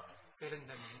sake, amen. 为了你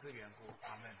的名字缘故，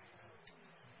阿门。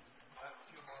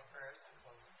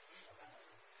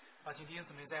请弟兄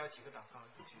姊妹再有几个祷告，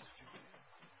一起去。